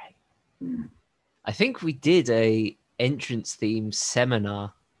were great. Mm. I think we did a entrance theme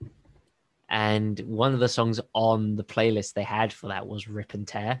seminar, and one of the songs on the playlist they had for that was Rip and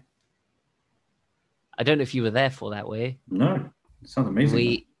Tear. I don't know if you were there for that way. No, it sounds amazing though.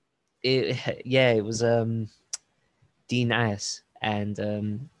 We yeah, it was Dean Ayers,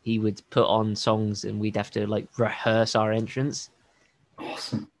 and he would put on songs and we'd have to like rehearse our entrance.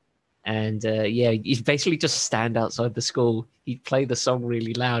 Awesome. And yeah, you'd basically just stand outside the school. He'd play the song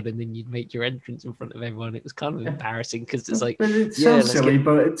really loud, and then you'd make your entrance in front of everyone. It was kind of Yeah. embarrassing because it's like, But it yeah, sounds let's silly, get.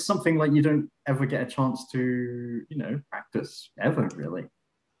 but it's something like you don't ever get a chance to, practice ever really.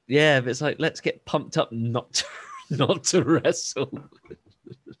 Yeah, but it's like let's get pumped up, not to, not to wrestle.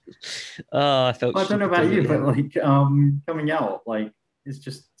 Oh, I felt I don't know stupid about doing you, it. but Yeah, like coming out, like it's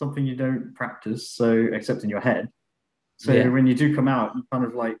just something you don't practice. So except in your head. So yeah. when you do come out, you kind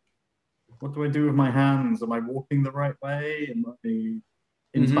of like, what do I do with my hands? Am I walking the right way? Am I in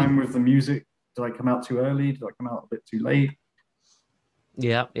Mm-hmm. time with the music? Did I come out too early? Did I come out a bit too late?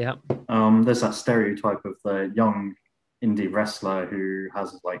 Yeah, yeah, There's that stereotype of the young indie wrestler who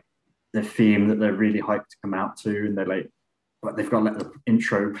has like their theme that they're really hyped to come out to, and they're like, but they've got to let the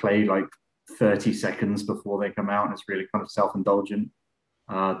intro play like 30 seconds before they come out, and it's really kind of self-indulgent.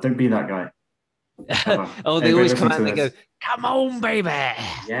 Don't be that guy ever. Oh, they Anybody always come listening out to and they go, this? "Come on, baby."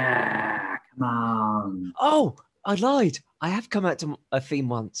 Yeah, come on. Oh, I lied. I have come out to a theme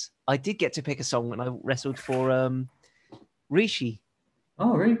once. I did get to pick a song when I wrestled for Rishi.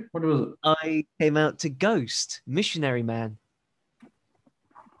 Oh, really? What was it? I came out to Ghost, Missionary Man,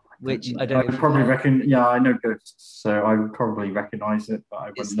 which I don't I know if would you've probably heard. reckon. Yeah, I know Ghosts, so I would probably recognize it, but I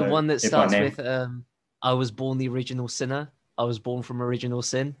It's wouldn't the know one that it by starts name. with I was born the original sinner. I was born from original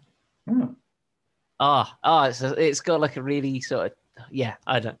sin. Oh, It's got like a really sort of yeah,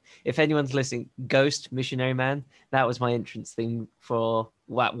 I don't. If anyone's listening, Ghost Missionary Man, that was my entrance theme for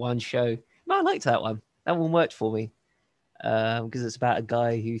that one show. No, I liked that one. That one worked for me because it's about a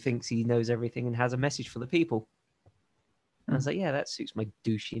guy who thinks he knows everything and has a message for the people. And I was like, yeah, that suits my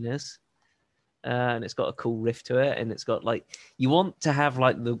douchiness. And it's got a cool riff to it, and it's got like you want to have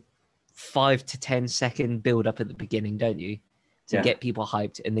like the 5 to 10 second build up at the beginning, don't you, to yeah. get people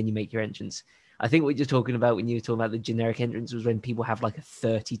hyped, and then you make your entrance. I think what you're talking about when you were talking about the generic entrance was when people have like a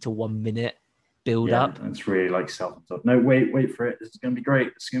 30 to 1 minute build Yeah, up. it's really like self-taught. No, wait for it. This is going to be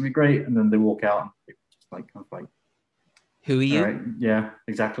great. This is going to be great. And then they walk out and just like, kind of like, Who are all you? right, yeah,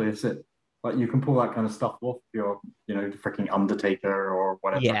 exactly. That's it. Like you can pull that kind of stuff off if you're, the freaking Undertaker or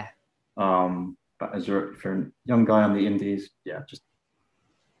whatever. Yeah, But if you're a young guy on the indies, yeah, just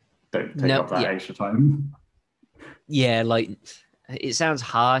don't take no, up that yeah, extra time. yeah. Like it sounds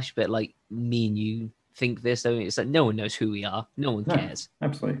harsh, but like me and you think this. I mean, it's like no one knows who we are. No one No, cares.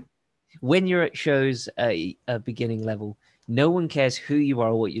 absolutely. When you're at shows at a beginning level, no one cares who you are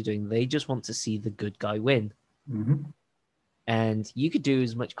or what you're doing. They just want to see the good guy win. Mm-hmm. And you could do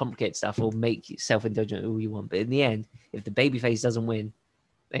as much complicated stuff or make self-indulgent all you want. But in the end, if the babyface doesn't win,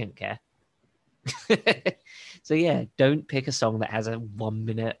 they don't care. So yeah, don't pick a song that has a 1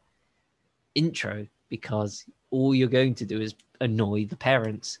 minute intro because all you're going to do is annoy the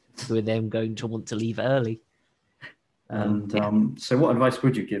parents, who are then going to want to leave early. So what advice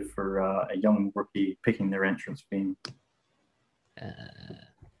would you give for a young rookie picking their entrance theme?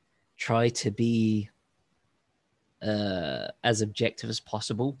 Try to be as objective as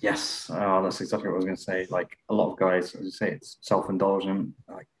possible. Yes, that's exactly what I was going to say. Like a lot of guys, as you say, it's self-indulgent.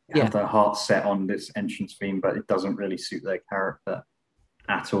 Like have their heart set on this entrance theme, but it doesn't really suit their character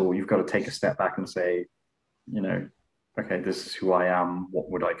at all. You've got to take a step back and say, okay, this is who I am. What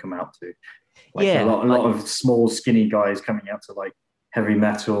would I come out to? Like a lot of small, skinny guys coming out to like heavy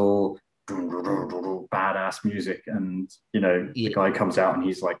metal, badass music, and the guy comes out and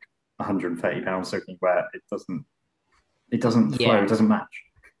he's like 130 pounds soaking wet. It doesn't flow. It doesn't match.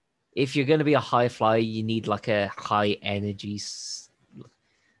 If you're going to be a high flyer, you need like a high energy,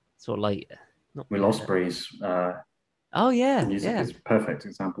 sort of like Will Ospreay's. Music is a perfect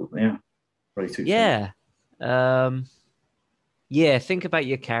example. Yeah, really suits him. Think about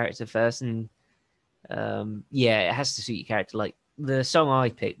your character first, and it has to suit your character. Like the song I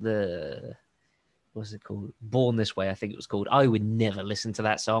picked, what's it called? Born This Way, I think it was called. I would never listen to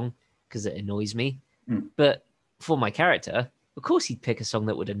that song because it annoys me. But for my character, of course he'd pick a song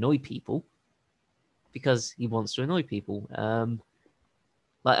that would annoy people because he wants to annoy people.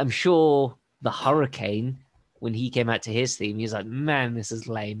 Like I'm sure the Hurricane, when he came out to his theme, he was like, man, this is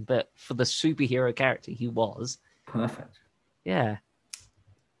lame. But for the superhero character he was, perfect. Yeah.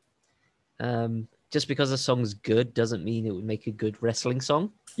 Just because a song's good doesn't mean it would make a good wrestling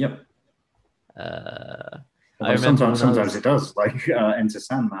song. Yep. I remember sometimes it does, like Enter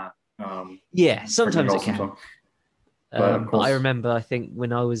Sandman. Sometimes it can. Song. But I remember, I think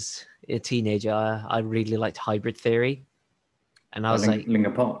when I was a teenager, I really liked Hybrid Theory, and I was like,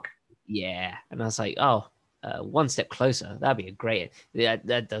 Linkin Park. Yeah, and I was like, One Step Closer. That'd be a great.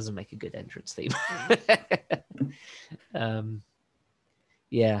 That doesn't make a good entrance theme.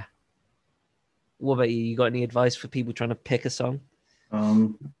 What about you? You got any advice for people trying to pick a song?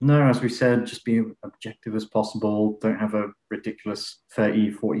 No, as we said, just be objective as possible. Don't have a ridiculous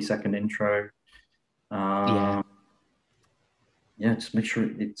 30, 40-second intro. Just make sure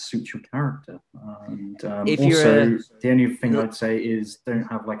it suits your character. And the only thing I'd say is don't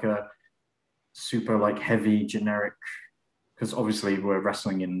have like a super like heavy generic, because obviously we're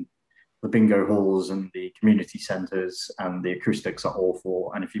wrestling in the bingo halls and the community centers and the acoustics are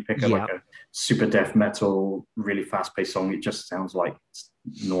awful, and if you pick like a super death metal really fast-paced song, it just sounds like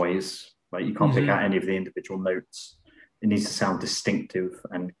noise. Like you can't pick out any of the individual notes. It needs to sound distinctive,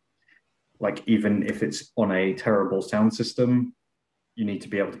 and like even if it's on a terrible sound system, you need to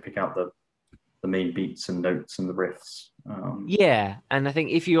be able to pick out the main beats and notes and the riffs. And I think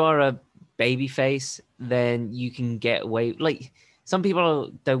if you are a baby face, then you can get away. Like some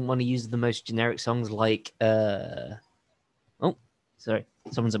people don't want to use the most generic songs, like sorry,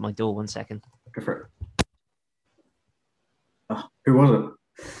 someone's at my door. 1 second. Go for it. Who was it?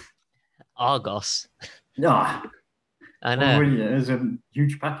 Argos. I know. There's a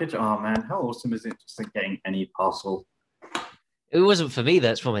huge package. Oh man, how awesome is it just like getting any parcel? It wasn't for me.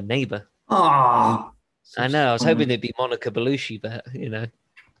 That's from a neighbor. I know. I was hoping it'd be Monica Bellucci, but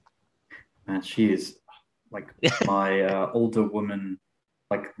Man, she is like my older woman,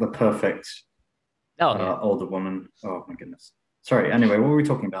 like the perfect older woman. Oh my goodness. Sorry. Anyway, what were we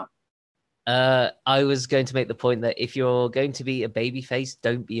talking about? I was going to make the point that if you're going to be a babyface,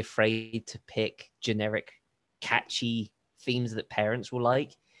 don't be afraid to pick generic, catchy themes that parents will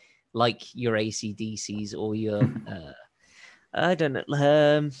like your AC/DCs or your I don't know,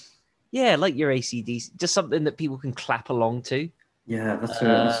 like your AC/DC, just something that people can clap along to. Yeah,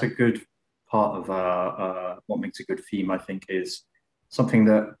 that's a good part of what makes a good theme, I think, is something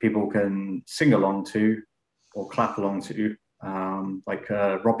that people can sing along to or clap along to. Like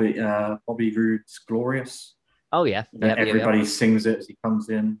Bobby Roode's Glorious. Oh yeah. Everybody sings it as he comes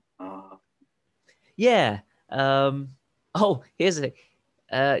in. Here's the thing.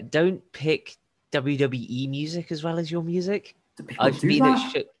 Don't pick WWE music as well as your music. I've been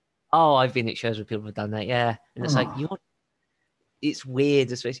at shows where people have done that, and it's like it's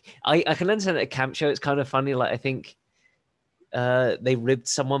weird, especially. I can understand at a camp show it's kind of funny. Like I think they ribbed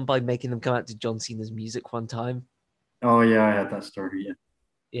someone by making them come out to John Cena's music one time. Oh yeah, I had that story.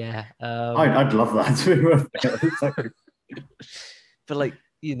 Yeah. I'd love that too. But like,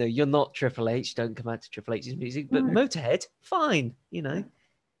 you're not Triple H. Don't come out to Triple H's music. But Motorhead, fine.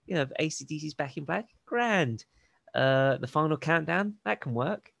 AC/DC's Back in Black, grand. The Final Countdown, that can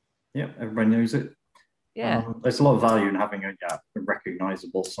work. Yeah, everybody knows it. Yeah. There's a lot of value in having a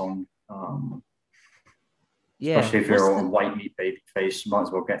recognizable song. Especially if you're a white meat baby face, you might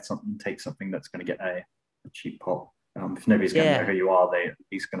as well take something that's going to get a a cheap pop. If nobody's going to know Yeah. who you are, they at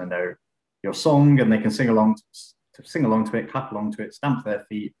least going to know your song, and they can sing along to it, clap along to it, stamp their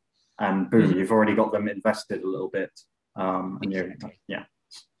feet, and boom, Mhm. you've already got them invested a little bit. And you're Exactly. yeah,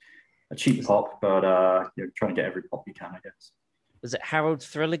 a cheap Was, pop, but you're trying to get every pop you can, I guess. was it Harold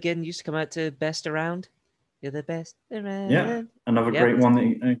Thrilligan used to come out to Best Around? You're the best Yeah, around. another Yep. great one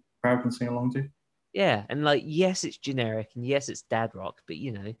that a crowd can sing along to. Yeah. And like, yes, it's generic and yes, it's dad rock, but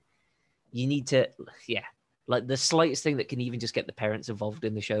you know, you need to, yeah. Like the slightest thing that can even just get the parents involved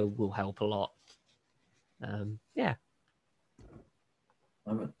in the show will help a lot. Yeah.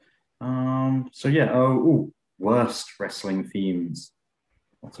 Love it. So yeah, oh, worst wrestling themes.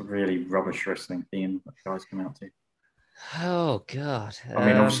 What's a really rubbish wrestling theme that guys come out to? Oh God. I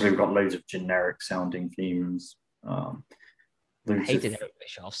mean, obviously we've got loads of generic sounding themes. I Loads of hated Eric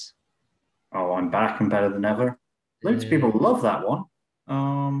Bischoff's. oh, I'm back and better than ever. Loads of Uh, people love that one.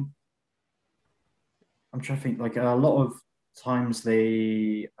 Um, I'm trying to think. Like a lot of times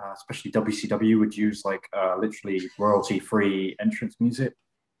they, especially WCW, would use like literally royalty free entrance music.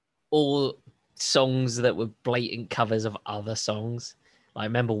 all songs that were blatant covers of other songs. I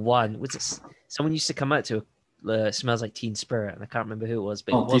remember one was it someone used to come out to "Smells Like Teen Spirit," and I can't remember who it was,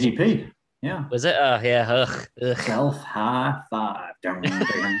 but it Oh, wasn't. DDP. Yeah. Was it? Oh yeah. Ugh. Ugh. Self high five. Ding, ding,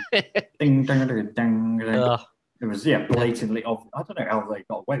 ding, ding, ding, ding, ding. Ugh. It was blatantly. I don't know how they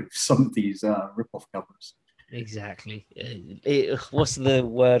got away with some of these rip-off covers. Exactly. What's the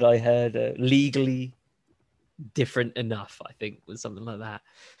word I heard? Legally different enough, I think, was something like that.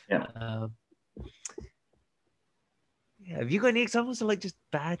 Yeah. Yeah. Have you got any examples of like just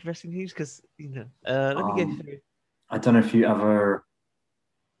bad wrestling news? Because you know, let me go through. I don't know if you ever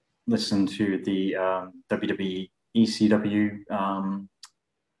listened to the WWE ECW.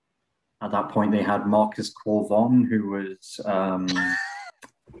 At that point, they had Marcus Corvon, who was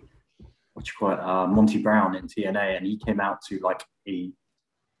what you call it, Monty Brown in TNA, and he came out to like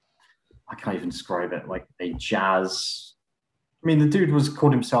I can't even describe it, like a jazz. I mean, the dude was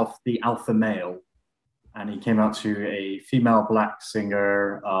called himself the Alpha Male, and he came out to a female black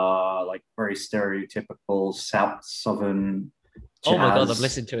singer, like very stereotypical South Southern Oh my god, I'm jazz.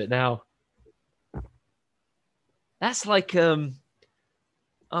 listening to it now. That's like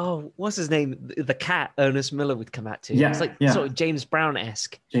oh, what's his name? The cat Ernest Miller would come out to. It's Yeah, like yeah, sort of James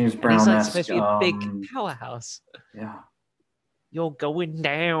Brown-esque. James And he's like supposed Brown-esque. to be a big powerhouse. Yeah, You're going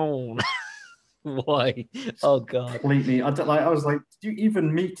down. Why? Oh god. completely. I don't like. I was like, did you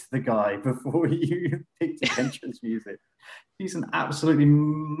even meet the guy before you picked his entrance music? He's an absolutely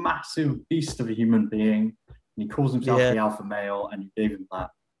massive beast of a human being. And he calls himself Yeah. the alpha male, and you gave him that.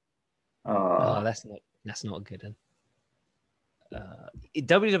 Oh, that's not good.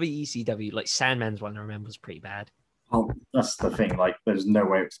 WWE CW, like Sandman's one I remember was pretty bad. Well, that's the thing. Like, there's no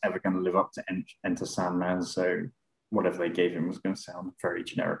way it's ever going to live up to Enter Sandman. So whatever they gave him was going to sound very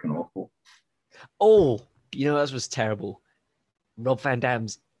generic and awful. Oh, you know that was terrible. Rob Van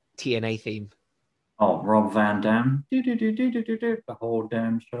Dam's TNA theme. Oh, Rob Van Dam. The whole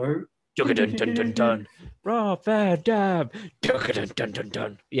damn show. Dun dun dun dun. Rob Van Dam. Dun dun dun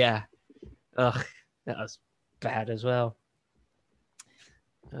dun. Yeah. Ugh, that was bad as well.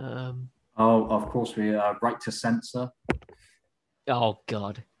 Oh, of course, we Right to Censor, Oh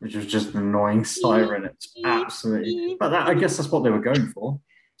God. which was just an annoying siren. It's absolutely, but I guess that's what they were going for.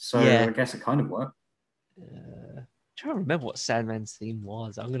 So Yeah. I guess it kind of worked. Trying to remember what Sandman's theme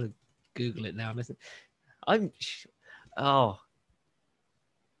was. I'm gonna Google it now.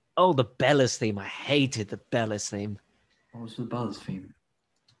 Oh, the Bellas theme. I hated the Bellas theme. What was the Buzz theme?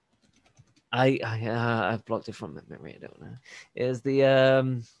 I've blocked it from my memory. I don't know. Is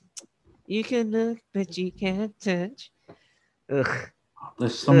the you can look but you can't touch. Ugh.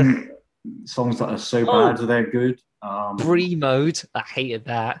 There's some songs that are so bad that they're good. Brie mode. I hated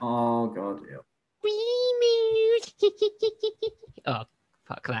that. Oh god, yeah. Oh,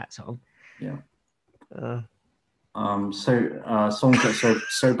 fuck that song. Yeah. Uh, Songs that are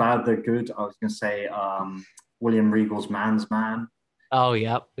so bad they're good. I was gonna say William Regal's Man's Man. oh,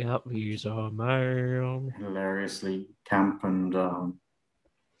 yep. He's a man. Hilariously camp and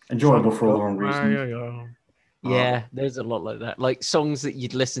enjoyable for all the wrong reasons. Yeah, there's a lot like that. Like songs that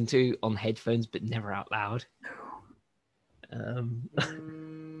you'd listen to on headphones but never out loud.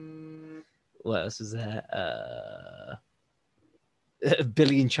 What else was there?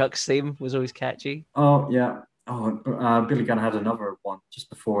 Billy and Chuck's theme was always catchy. Oh yeah. Oh, Billy Gunn had another one just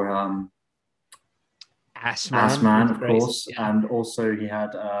before Ass Man, was of great. course, Yeah. and also he had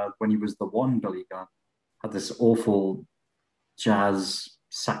when he was the one Billy Gunn had this awful jazz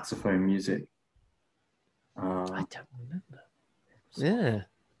saxophone music. I don't remember. Yeah.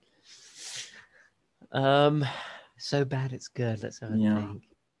 So bad it's good. Let's have a Yeah. think.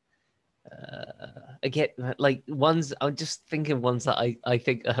 Again, like ones I'm just thinking ones that I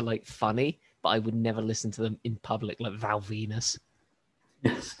think are like funny, but I would never listen to them in public, like Val Venus.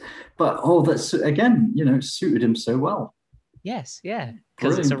 Yes. But that's again, it suited him so well. Yes, yeah,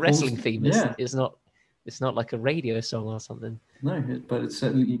 because it's a Brilliant wrestling porn. theme. Yeah. It's not like a radio song or something. No, but it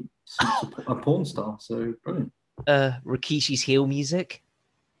certainly suits a porn star. So brilliant. Rikishi's heel music.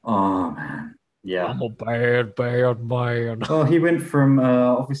 Oh man. Yeah. I'm a bad, bad man. Well, he went from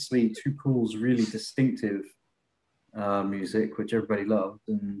obviously Too Cool's really distinctive music, which everybody loved,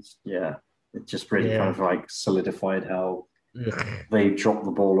 and yeah, it just really kind Yeah. of like solidified how Ugh. they dropped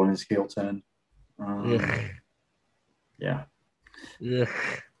the ball on his heel turn. Ugh. Yeah, Ugh.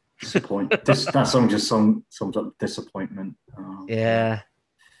 that song just sums up disappointment. Yeah.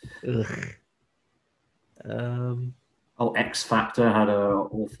 Ugh. Um. Oh, X Factor had a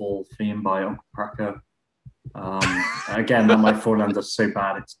awful theme by Uncle Cracker. Again, that might fall under so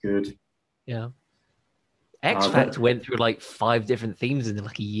bad it's good. Yeah. X Factor went through like 5 different themes in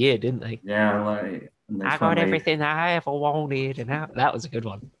like a year, didn't they? Yeah, I got everything I ever wanted, and that was a good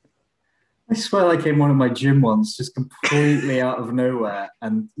one. I swear I came on in my gym once, just completely out of nowhere,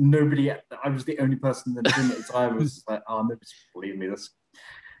 and nobody. I was the only person in the gym at the time. Was like, "Oh, nobody's believing me." This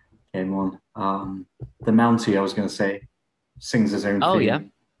came on. The Mountie, I was going to say, sings his own Oh theme. yeah.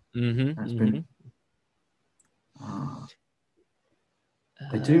 Mm-hmm. Been.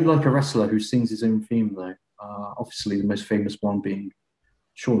 They do like a wrestler who sings his own theme, though. Obviously, the most famous one being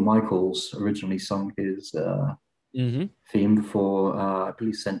Shawn Michaels. Originally sung his theme before, I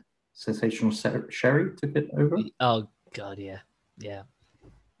believe, Sensational Sherry took it over. Oh god, yeah.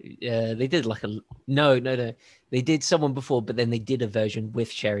 They did like no. They did someone before, but then they did a version with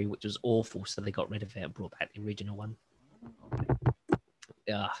Sherry, which was awful. So they got rid of it and brought back the original one.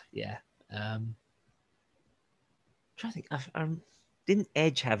 Yeah. I'm trying to think. Didn't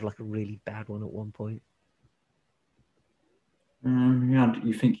Edge have like a really bad one at one point? Yeah,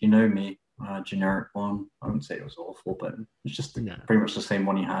 You Think You Know Me, generic one. I wouldn't say it was awful, but it's just pretty much the same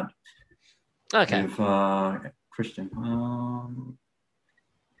one he had. Okay. With Christian.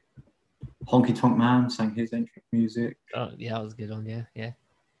 Honky Tonk Man sang his intro music. Oh yeah, that was a good one. Yeah.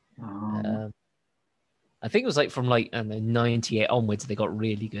 I think it was like from like 98 onwards they got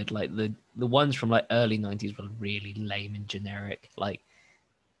really good. Like the ones from like early 90s were really lame and generic, like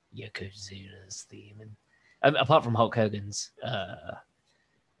Yokozuna's theme, and apart from Hulk Hogan's.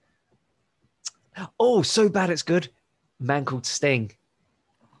 Oh, so bad it's good. Man Called Sting.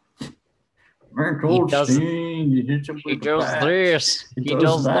 Man Called Sting. He does this. He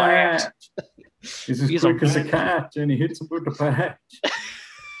does that. He's as quick as a cat, and he hits him with the bat.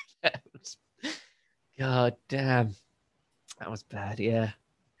 God damn, that was bad. Yeah.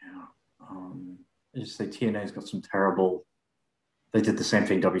 I just say TNA's got some terrible. They did the same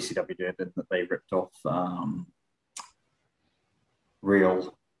thing WCW did, and that they ripped off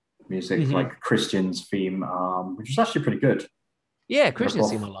real music like Christian's theme, which was actually pretty good. Yeah,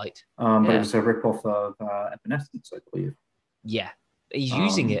 Christian's theme I liked. But it was a rip-off of Evanescence, I believe. Yeah, he's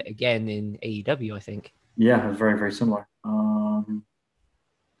using it again in AEW, I think. Yeah, it was very, very similar.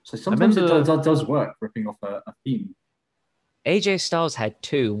 So sometimes it does work, ripping off a theme. AJ Styles had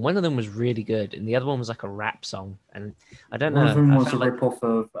 2. One of them was really good, and the other one was like a rap song. And I don't know. One of them was a rip-off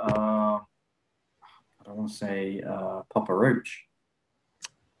of, I don't want to say Papa Roach.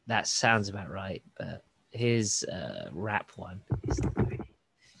 That sounds about right, but his rap one is great.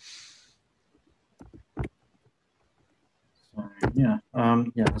 So, yeah,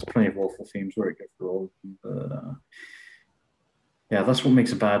 there's plenty of awful themes where it goes through all of them, but yeah, that's what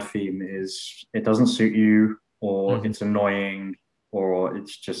makes a bad theme is it doesn't suit you, or it's annoying, or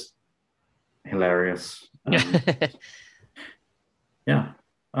it's just hilarious. Yeah.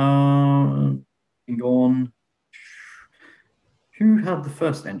 Go on. Who had the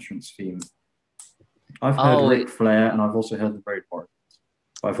first entrance theme? I've heard Ric Flair, and I've also heard the Road Warriors.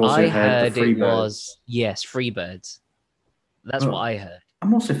 I've also heard the Freebirds. Yes, Freebirds. That's what I heard.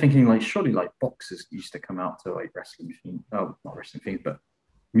 I'm also thinking like surely like boxers used to come out to like wrestling themes. Oh, not wrestling themes, but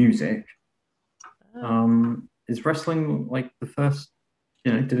music. Is wrestling like the first?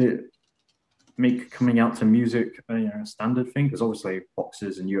 Did it make coming out to music a standard thing? Because obviously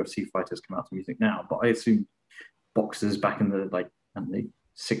boxers and UFC fighters come out to music now, but I assume boxers back in the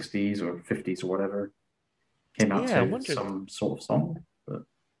 60s or 50s or whatever came out to some sort of song. But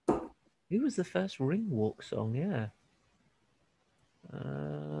who was the first ring walk song? Yeah.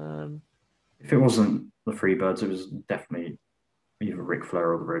 If it wasn't the Freebirds, it was definitely either Ric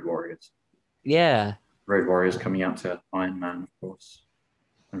Flair or the Road Warriors. Yeah. Road Warriors coming out to Iron Man, of course.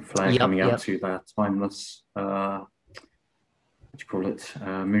 and Flair Yep, coming out yep. to their timeless, what do you call it,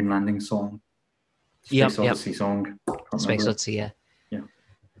 moon landing song, Space Yep. Odyssey song. Can't Space remember it. Odyssey, yeah. Yeah.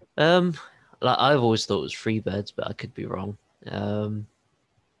 Like I've always thought it was Freebirds, but I could be wrong.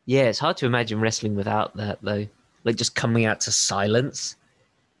 Yeah, it's hard to imagine wrestling without that though. Like just coming out to silence.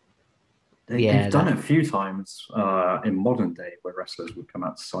 They've done it a few times in modern day where wrestlers would come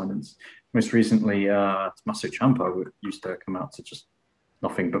out to silence. Most recently, Tommaso Ciampa used to come out to just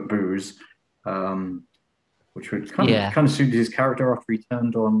nothing but booze, which would kind of suit his character after he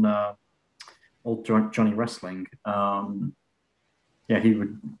turned on old Johnny Wrestling. He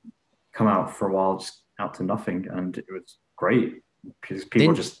would come out for a while, just out to nothing, and it was great because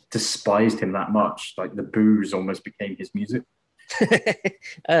people just despised him that much. Like the booze almost became his music. Oh,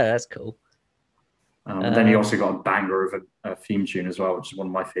 that's cool. Then he also got a banger of a theme tune as well, which is one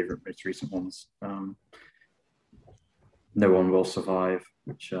of my favorite most recent ones. No One Will Survive,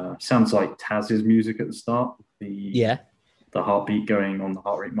 which sounds like Taz's music at the start. The heartbeat going on the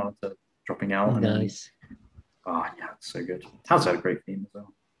heart rate monitor, dropping out. Nice. It's so good. Taz had a great theme as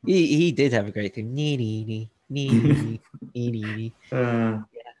well. He did have a great theme.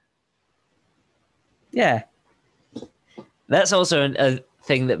 Yeah. That's also a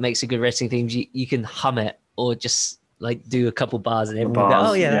thing that makes a good wrestling theme. You can hum it or just like do a couple bars and everyone will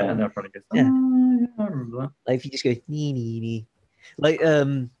go, oh yeah, that probably goes. Yeah. I remember that. Like if you just go nee. Like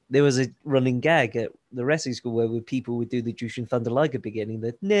there was a running gag at the wrestling school where people would do the Jushin Thunder Liger beginning,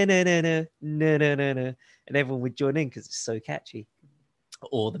 the no, and everyone would join in because it's so catchy.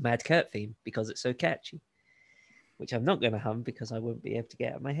 Or the Mad Kurt theme because it's so catchy, which I'm not going to hum because I won't be able to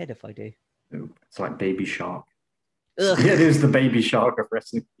get out of my head if I do. It's like Baby Shark. Ugh. Yeah, it is the Baby Shark of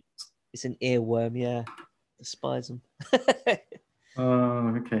wrestling. It's an earworm, yeah. Despise them. Okay.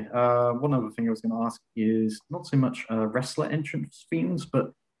 One other thing I was going to ask is not so much wrestler entrance themes,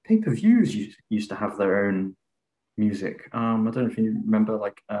 but pay-per-views used to have their own music. I don't know if you remember,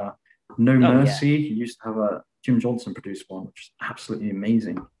 like No Mercy. Yeah. He used to have a Jim Johnson produced one, which is absolutely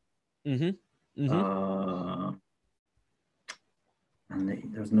amazing. And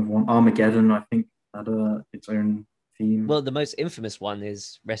there's another one, Armageddon, I think, had its own theme. Well, the most infamous one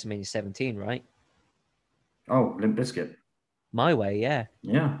is WrestleMania 17, right? Oh, Limp Bizkit. My Way, yeah.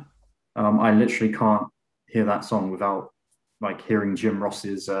 Yeah. I literally can't hear that song without like hearing Jim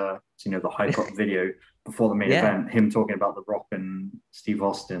Ross's, the hype up video before the main event, him talking about The Rock and Steve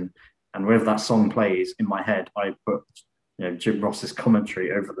Austin. And whenever that song plays in my head, I put Jim Ross's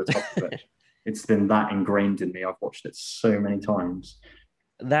commentary over the top of it. It's been that ingrained in me. I've watched it so many times.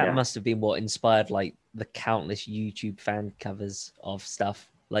 That must have been what inspired like the countless YouTube fan covers of stuff,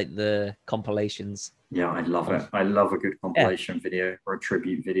 like the compilations. Yeah, I love it. I love a good compilation video or a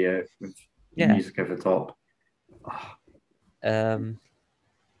tribute video with music over the top. One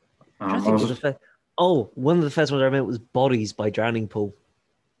of the first ones I remember was Bodies by Drowning Pool.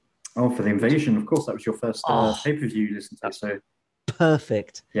 Oh, for the Invasion, of course, that was your first pay-per-view you listened to. So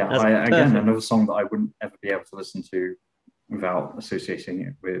perfect. Yeah, again, another song that I wouldn't ever be able to listen to without associating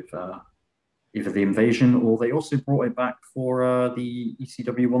it with either the Invasion, or they also brought it back for the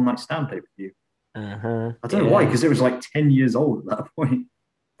ECW One Night Stand pay-per-view. I don't know why, because it was like 10 years old at that point.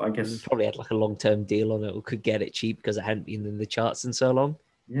 But I guess it probably had like a long-term deal on it, or could get it cheap because it hadn't been in the charts in so long.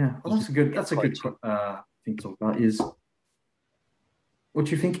 Yeah, well, that's a good thing to talk about. Is what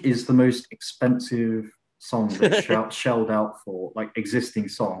do you think is the most expensive song they shelled out for, like existing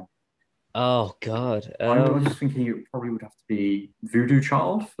song? Oh God, I'm just thinking it probably would have to be Voodoo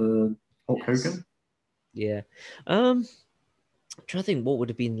Child for Hulk Hogan. Yeah, I'm trying to think what would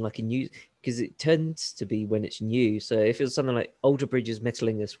have been like a new, because it tends to be when it's new. So if it was something like Ultra Bridges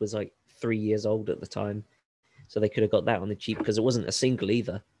Metalingus was like 3 years old at the time, so they could have got that on the cheap because it wasn't a single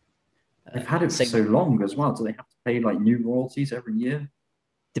either. They've had it for so long as well. Do they have to pay like new royalties every year?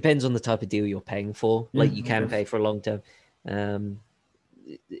 Depends on the type of deal you're paying for. Like you can pay for a long term.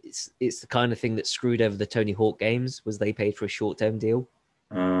 It's the kind of thing that screwed over the Tony Hawk games, was they paid for a short term deal.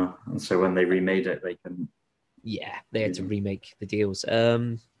 And so when they remade it, they can. Yeah, they had to remake the deals.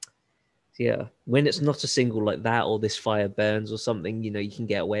 Yeah, when it's not a single like that, or This Fire Burns or something, you can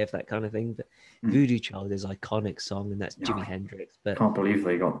get away with that kind of thing. But Voodoo Child is an iconic song, and that's Jimi Hendrix. But can't believe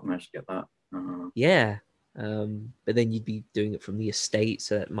they managed to get that. Yeah. But then you'd be doing it from the estate,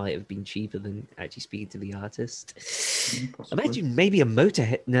 so that might have been cheaper than actually speaking to the artist. Possibly. Imagine maybe a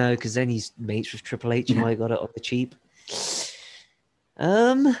Motorhead. No, because then he's mates with Triple H. Might have got it on the cheap.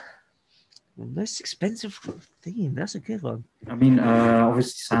 Most expensive theme. That's a good one. I mean,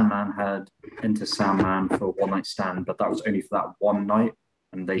 obviously Sandman had Enter Sandman for One Night Stand, but that was only for that one night,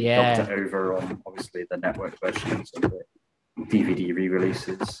 and they dubbed it over on obviously the network versions of it. DVD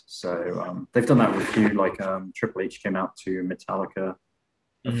re-releases. So they've done that with a few. Like Triple H came out to Metallica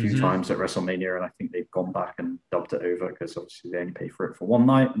a few times at WrestleMania, and I think they've gone back and dubbed it over because obviously they only pay for it for one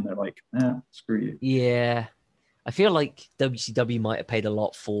night, and they're like, screw you. Yeah. I feel like WCW might have paid a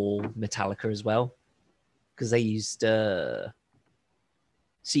lot for Metallica as well, because they used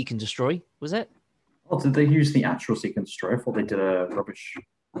Seek and Destroy, was it? Oh, did they use the actual Seek and Destroy? I thought they did a rubbish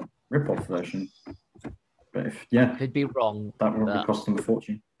rip-off version. But Could be wrong. That would cost them a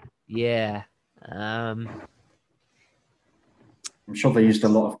fortune. Yeah. I'm sure they used a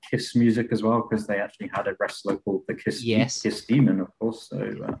lot of Kiss music as well, because they actually had a wrestler called the Kiss Demon, of course.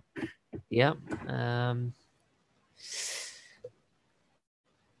 So yeah. Trying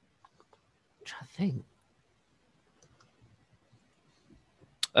to think.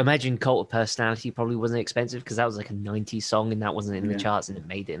 Imagine Cult of Personality probably wasn't expensive because that was like a 90s song and that wasn't in the charts, and it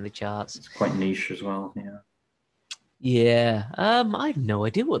made it in the charts. It's quite niche as well. Yeah. Yeah. I have no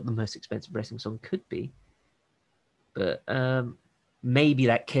idea what the most expensive wrestling song could be. But maybe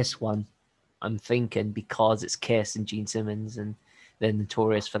that Kiss one, I'm thinking, because it's Kiss and Gene Simmons and they're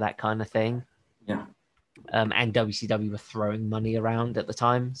notorious for that kind of thing. Yeah. And WCW were throwing money around at the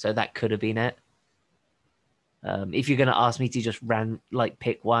time, so that could have been it. If you're going to ask me to just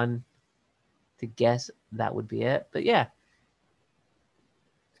pick one to guess, that would be it. But yeah.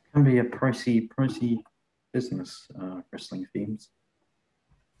 It can be a pricey business, wrestling themes.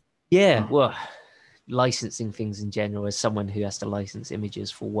 Yeah, well, licensing things in general, as someone who has to license images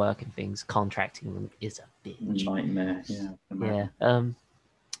for work and things, contracting them is a bitch. Nightmare, yeah. Yeah.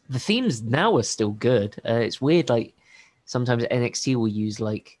 The themes now are still good. It's weird, like, sometimes NXT will use,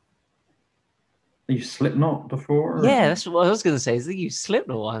 like... They used Slipknot before? Yeah, that's what I was going to say, is they used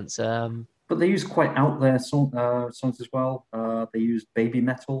Slipknot once. But they use quite out there songs as well. They used Baby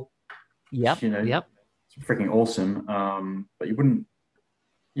Metal. Yep, which, yep. It's freaking awesome. But you wouldn't,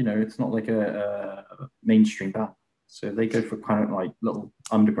 it's not like a mainstream band. So they go for kind of like little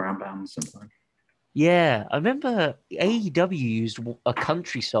underground bands sometimes. Yeah, I remember AEW used a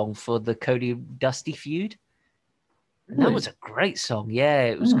country song for the Cody Dusty feud. Really? That was a great song. Yeah,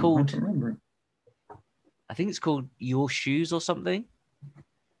 it was called... I don't remember. I think it's called Your Shoes or something.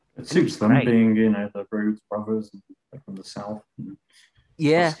 It suits them being, the Rhodes brothers from the South.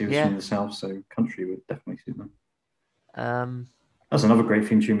 Yeah, from the South, so country would definitely suit them. That's another great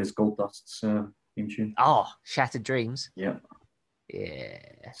theme tune is Gold Dust's theme tune. Oh, Shattered Dreams. Yeah. Yeah.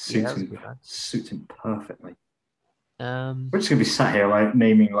 Suits him perfectly. We're just gonna be sat here like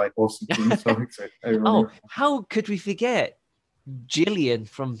naming like awesome theme songs. How could we forget Jillian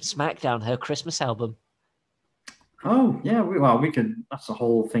from SmackDown, her Christmas album? Oh yeah, we could. That's the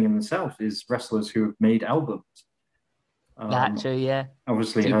whole thing in itself is wrestlers who have made albums. That too, yeah.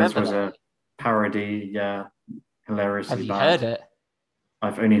 Obviously, hers was a parody. Yeah, hilariously Have you bad. heard it?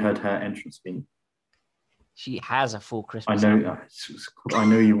 I've only heard her entrance theme. She has a full Christmas. I know. It's called "I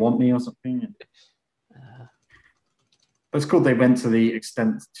Know You Want Me" or something. But it's cool. They went to the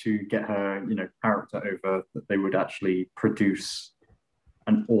extent to get her, character over that they would actually produce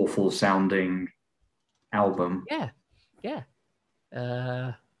an awful sounding album. Yeah.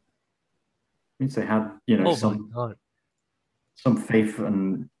 Means they had, some faith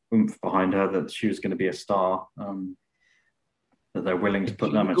and oomph behind her that she was going to be a star. That they're willing to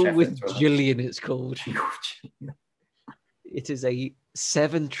put that much effort into her. Jillian, it's called. It is a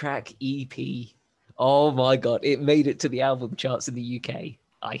 7-track EP. Oh my god! It made it to the album charts in the UK.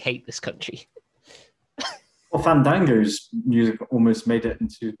 I hate this country. Well, Fandango's music almost made it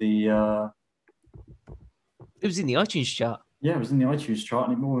into the. It was in the iTunes chart. Yeah, it was in the iTunes chart,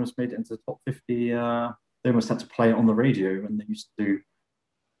 and it almost made it into the top 50. They almost had to play it on the radio when they used to do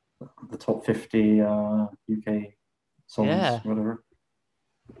the top 50 UK songs, whatever.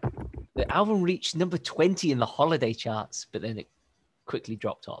 The album reached number 20 in the holiday charts, but then it quickly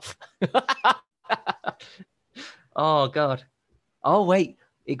dropped off. Oh, God. Oh, wait.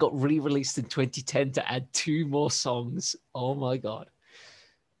 It got re-released in 2010 to add 2 more songs. Oh, my God.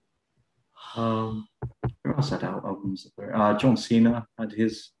 Who else had albums? John Cena had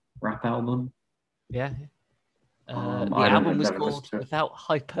his rap album. Yeah. The album was called, without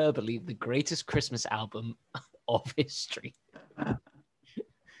hyperbole, the greatest Christmas album of history.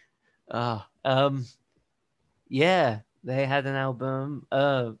 Yeah, they had an album.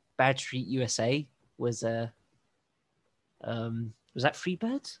 Bad Street USA was that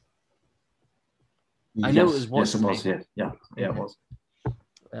Freebirds? Yes, I know it was. Yes, it was. Yeah, it was.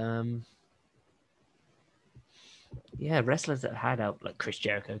 Yeah, wrestlers that had out like Chris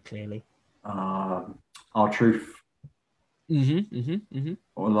Jericho, clearly. R-Truth. Mm-hmm.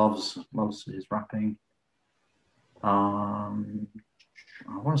 Or loves his rapping. Um,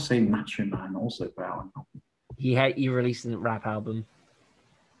 I want to say Macho Man also put out an album. He released a rap album.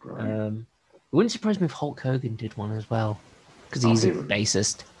 Brilliant. It wouldn't surprise me if Hulk Hogan did one as well, because he's a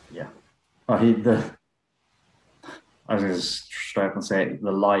bassist. Yeah. Oh, I was going to straight up and say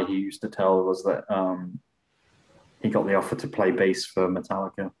the lie he used to tell was that he got the offer to play bass for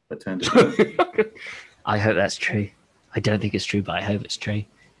Metallica, but turned it down. I hope that's true. I don't think it's true, but I hope it's true.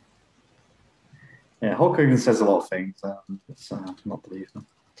 Yeah, Hulk Hogan says a lot of things. It's not believe them.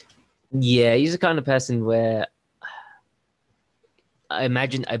 Yeah, he's the kind of person where I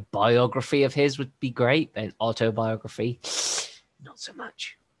imagine a biography of his would be great, but an autobiography, not so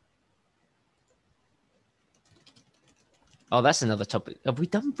much. Oh, that's another topic. Have we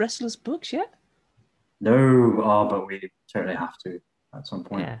done wrestlers' books yet? No, but we totally have to at some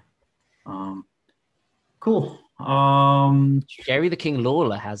point. Yeah. Cool. Jerry the King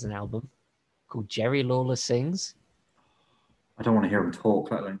Lawler has an album called Jerry Lawler Sings. I don't want to hear him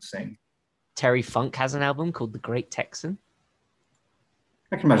talk, let alone sing. Terry Funk has an album called The Great Texan.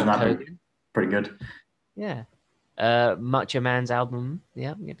 I can imagine that being pretty good. Yeah. Macho Man's album.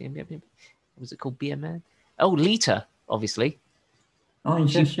 Yeah. What was it called? Be a Man? Oh, Lita, obviously. Oh,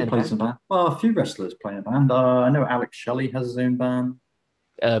 yeah, she plays in a band. Well, a few wrestlers play in a band. I know Alex Shelley has his own band.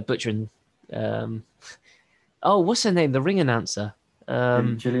 Butcher and... oh, what's her name? The ring announcer.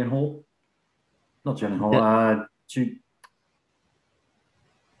 Gillian Hall? Not Gillian Hall.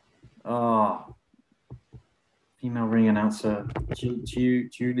 Female ring announcer.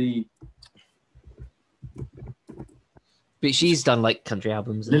 Julie... But she's done like country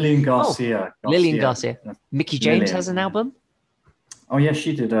albums. Lillian Garcia. Lillian Garcia. Mickey James has an album. Oh yeah,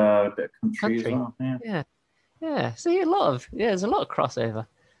 she did a bit of country as well. Yeah. See, there's a lot of crossover.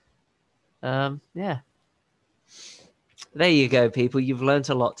 Yeah. There you go, people. You've learnt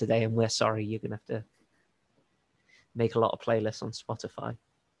a lot today, and we're sorry you're gonna have to make a lot of playlists on Spotify.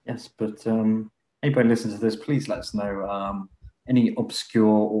 Yes, but anybody listen to this, please let us know any obscure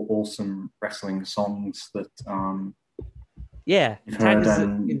or awesome wrestling songs that you've heard us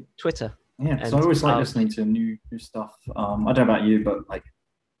in Twitter. Yeah, so I always like listening to new stuff. I don't know about you, but like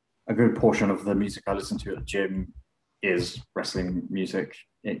a good portion of the music I listen to at the gym is wrestling music.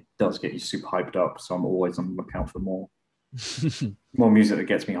 It does get you super hyped up, so I'm always on the lookout for more music that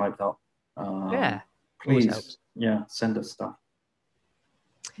gets me hyped up. Please, send us stuff.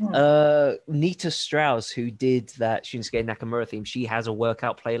 Nita Strauss, who did that Shinsuke Nakamura theme, she has a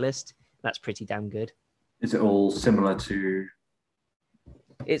workout playlist. That's pretty damn good. Is it all similar to?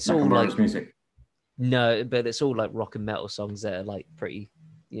 It's Nakamura's all like music. No, but it's all like rock and metal songs that are like pretty,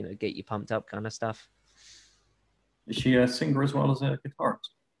 get you pumped up kind of stuff. Is she a singer as well as a guitarist?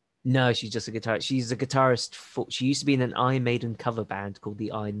 No, she's just a guitarist. She's a guitarist. She used to be in an Iron Maiden cover band called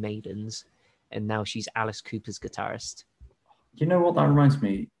the Iron Maidens, and now she's Alice Cooper's guitarist. You know what that reminds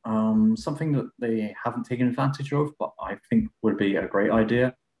me? Something that they haven't taken advantage of, but I think would be a great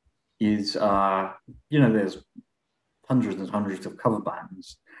idea is, there's hundreds and hundreds of cover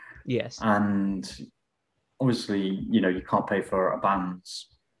bands. Yes. And obviously, you can't pay for a band's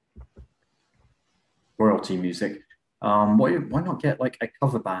royalty music. Why not get like a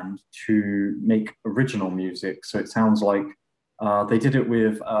cover band to make original music? So it sounds like they did it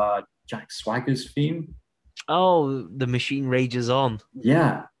with Jack Swagger's theme. Oh, The Machine Rages On.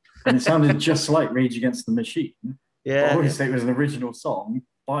 Yeah. And it sounded just like Rage Against the Machine. Yeah. But obviously it was an original song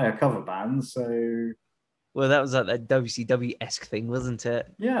by a cover band, so... Well, that was like that WCW-esque thing, wasn't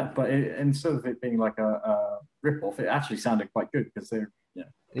it? Yeah, but instead of it being like a rip-off, it actually sounded quite good because they're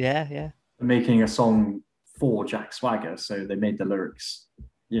making a song for Jack Swagger, so they made the lyrics,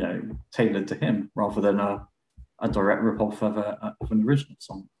 tailored to him rather than a direct rip-off of an original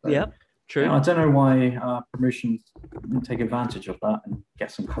song. So, true. I don't know why promotions didn't take advantage of that and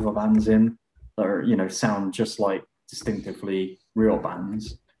get some cover bands in that are, sound just like distinctively real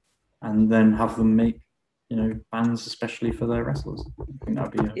bands, and then have them make bands especially for their wrestlers. I think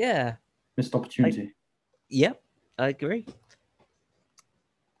that'd be a missed opportunity. I agree.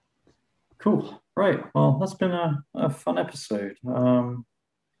 Cool. Right. Well, that's been a fun episode.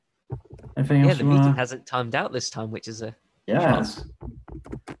 Anything else? The meeting hasn't timed out this time, which is a it's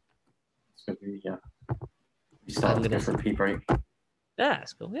gonna be we started to go for a pee break. Yeah,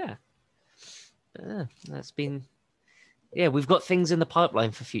 that's cool. That's been. Yeah, we've got things in the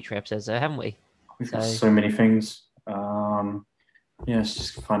pipeline for future episodes, though, haven't we? We've got so many things. It's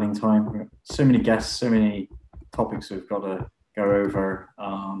just finding time. We've got so many guests, so many topics we've got to go over.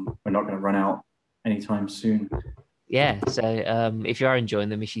 We're not going to run out anytime soon. Yeah, so if you are enjoying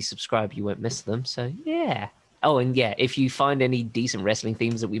them, if you subscribe, you won't miss them. So, yeah. Oh, and if you find any decent wrestling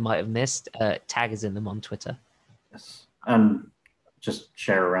themes that we might have missed, tag us in them on Twitter. Yes. And just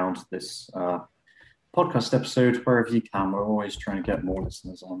share around this podcast episode wherever you can. We're always trying to get more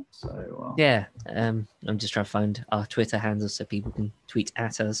listeners on. So yeah, I'm just trying to find our Twitter handles so people can tweet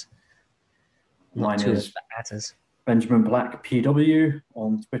at us. Not to us, but at us. Benjamin Black PW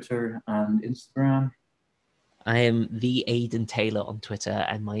on Twitter and Instagram. I am the Aidan Taylor on Twitter,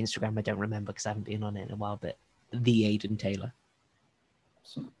 and my Instagram I don't remember because I haven't been on it in a while. But the Aidan Taylor.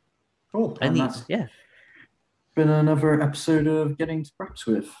 Awesome. Cool. And that's been another episode of Getting to Preps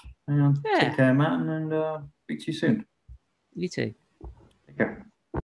with. Take care, man, and speak to you soon. You too. Take care.